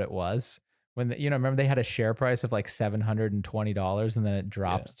 1/3 of what it was. When remember they had a share price of like $720 and then it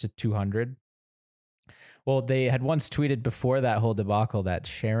dropped to $200. Well, they had once tweeted before that whole debacle that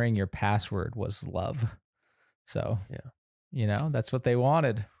sharing your password was love. So, that's what they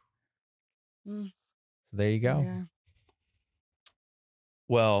wanted. So there you go. Yeah.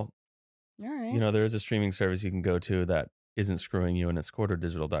 Well, all right. There is a streaming service you can go to that isn't screwing you, and it's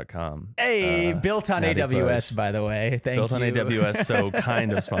quarterdigital.com. Hey, built on AWS, by the way. Thank you. Built on AWS, so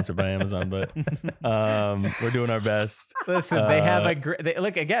kind of sponsored by Amazon, but we're doing our best. Listen, they have a great...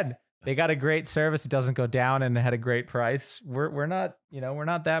 Look, again... They got a great service. It doesn't go down and it had a great price. We're not, we're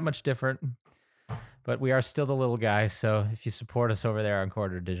not that much different, but we are still the little guys. So if you support us over there on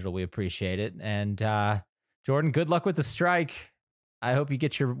Quarter Digital, we appreciate it. And Jordan, good luck with the strike. I hope you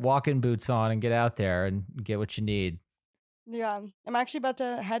get your walking boots on and get out there and get what you need. Yeah, I'm actually about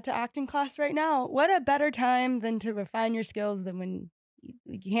to head to acting class right now. What a better time than to refine your skills than when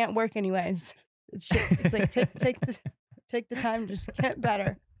you can't work anyways. It's like take the time to just get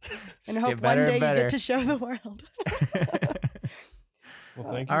better. And hope one day you get to show the world.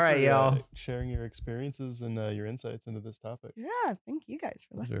 Well, thank you for y'all. Sharing your experiences and your insights into this topic. Yeah, thank you guys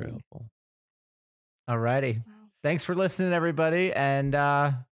for listening. Very helpful. All righty. Wow. Thanks for listening, everybody. And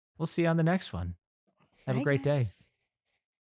we'll see you on the next one. Have a great day.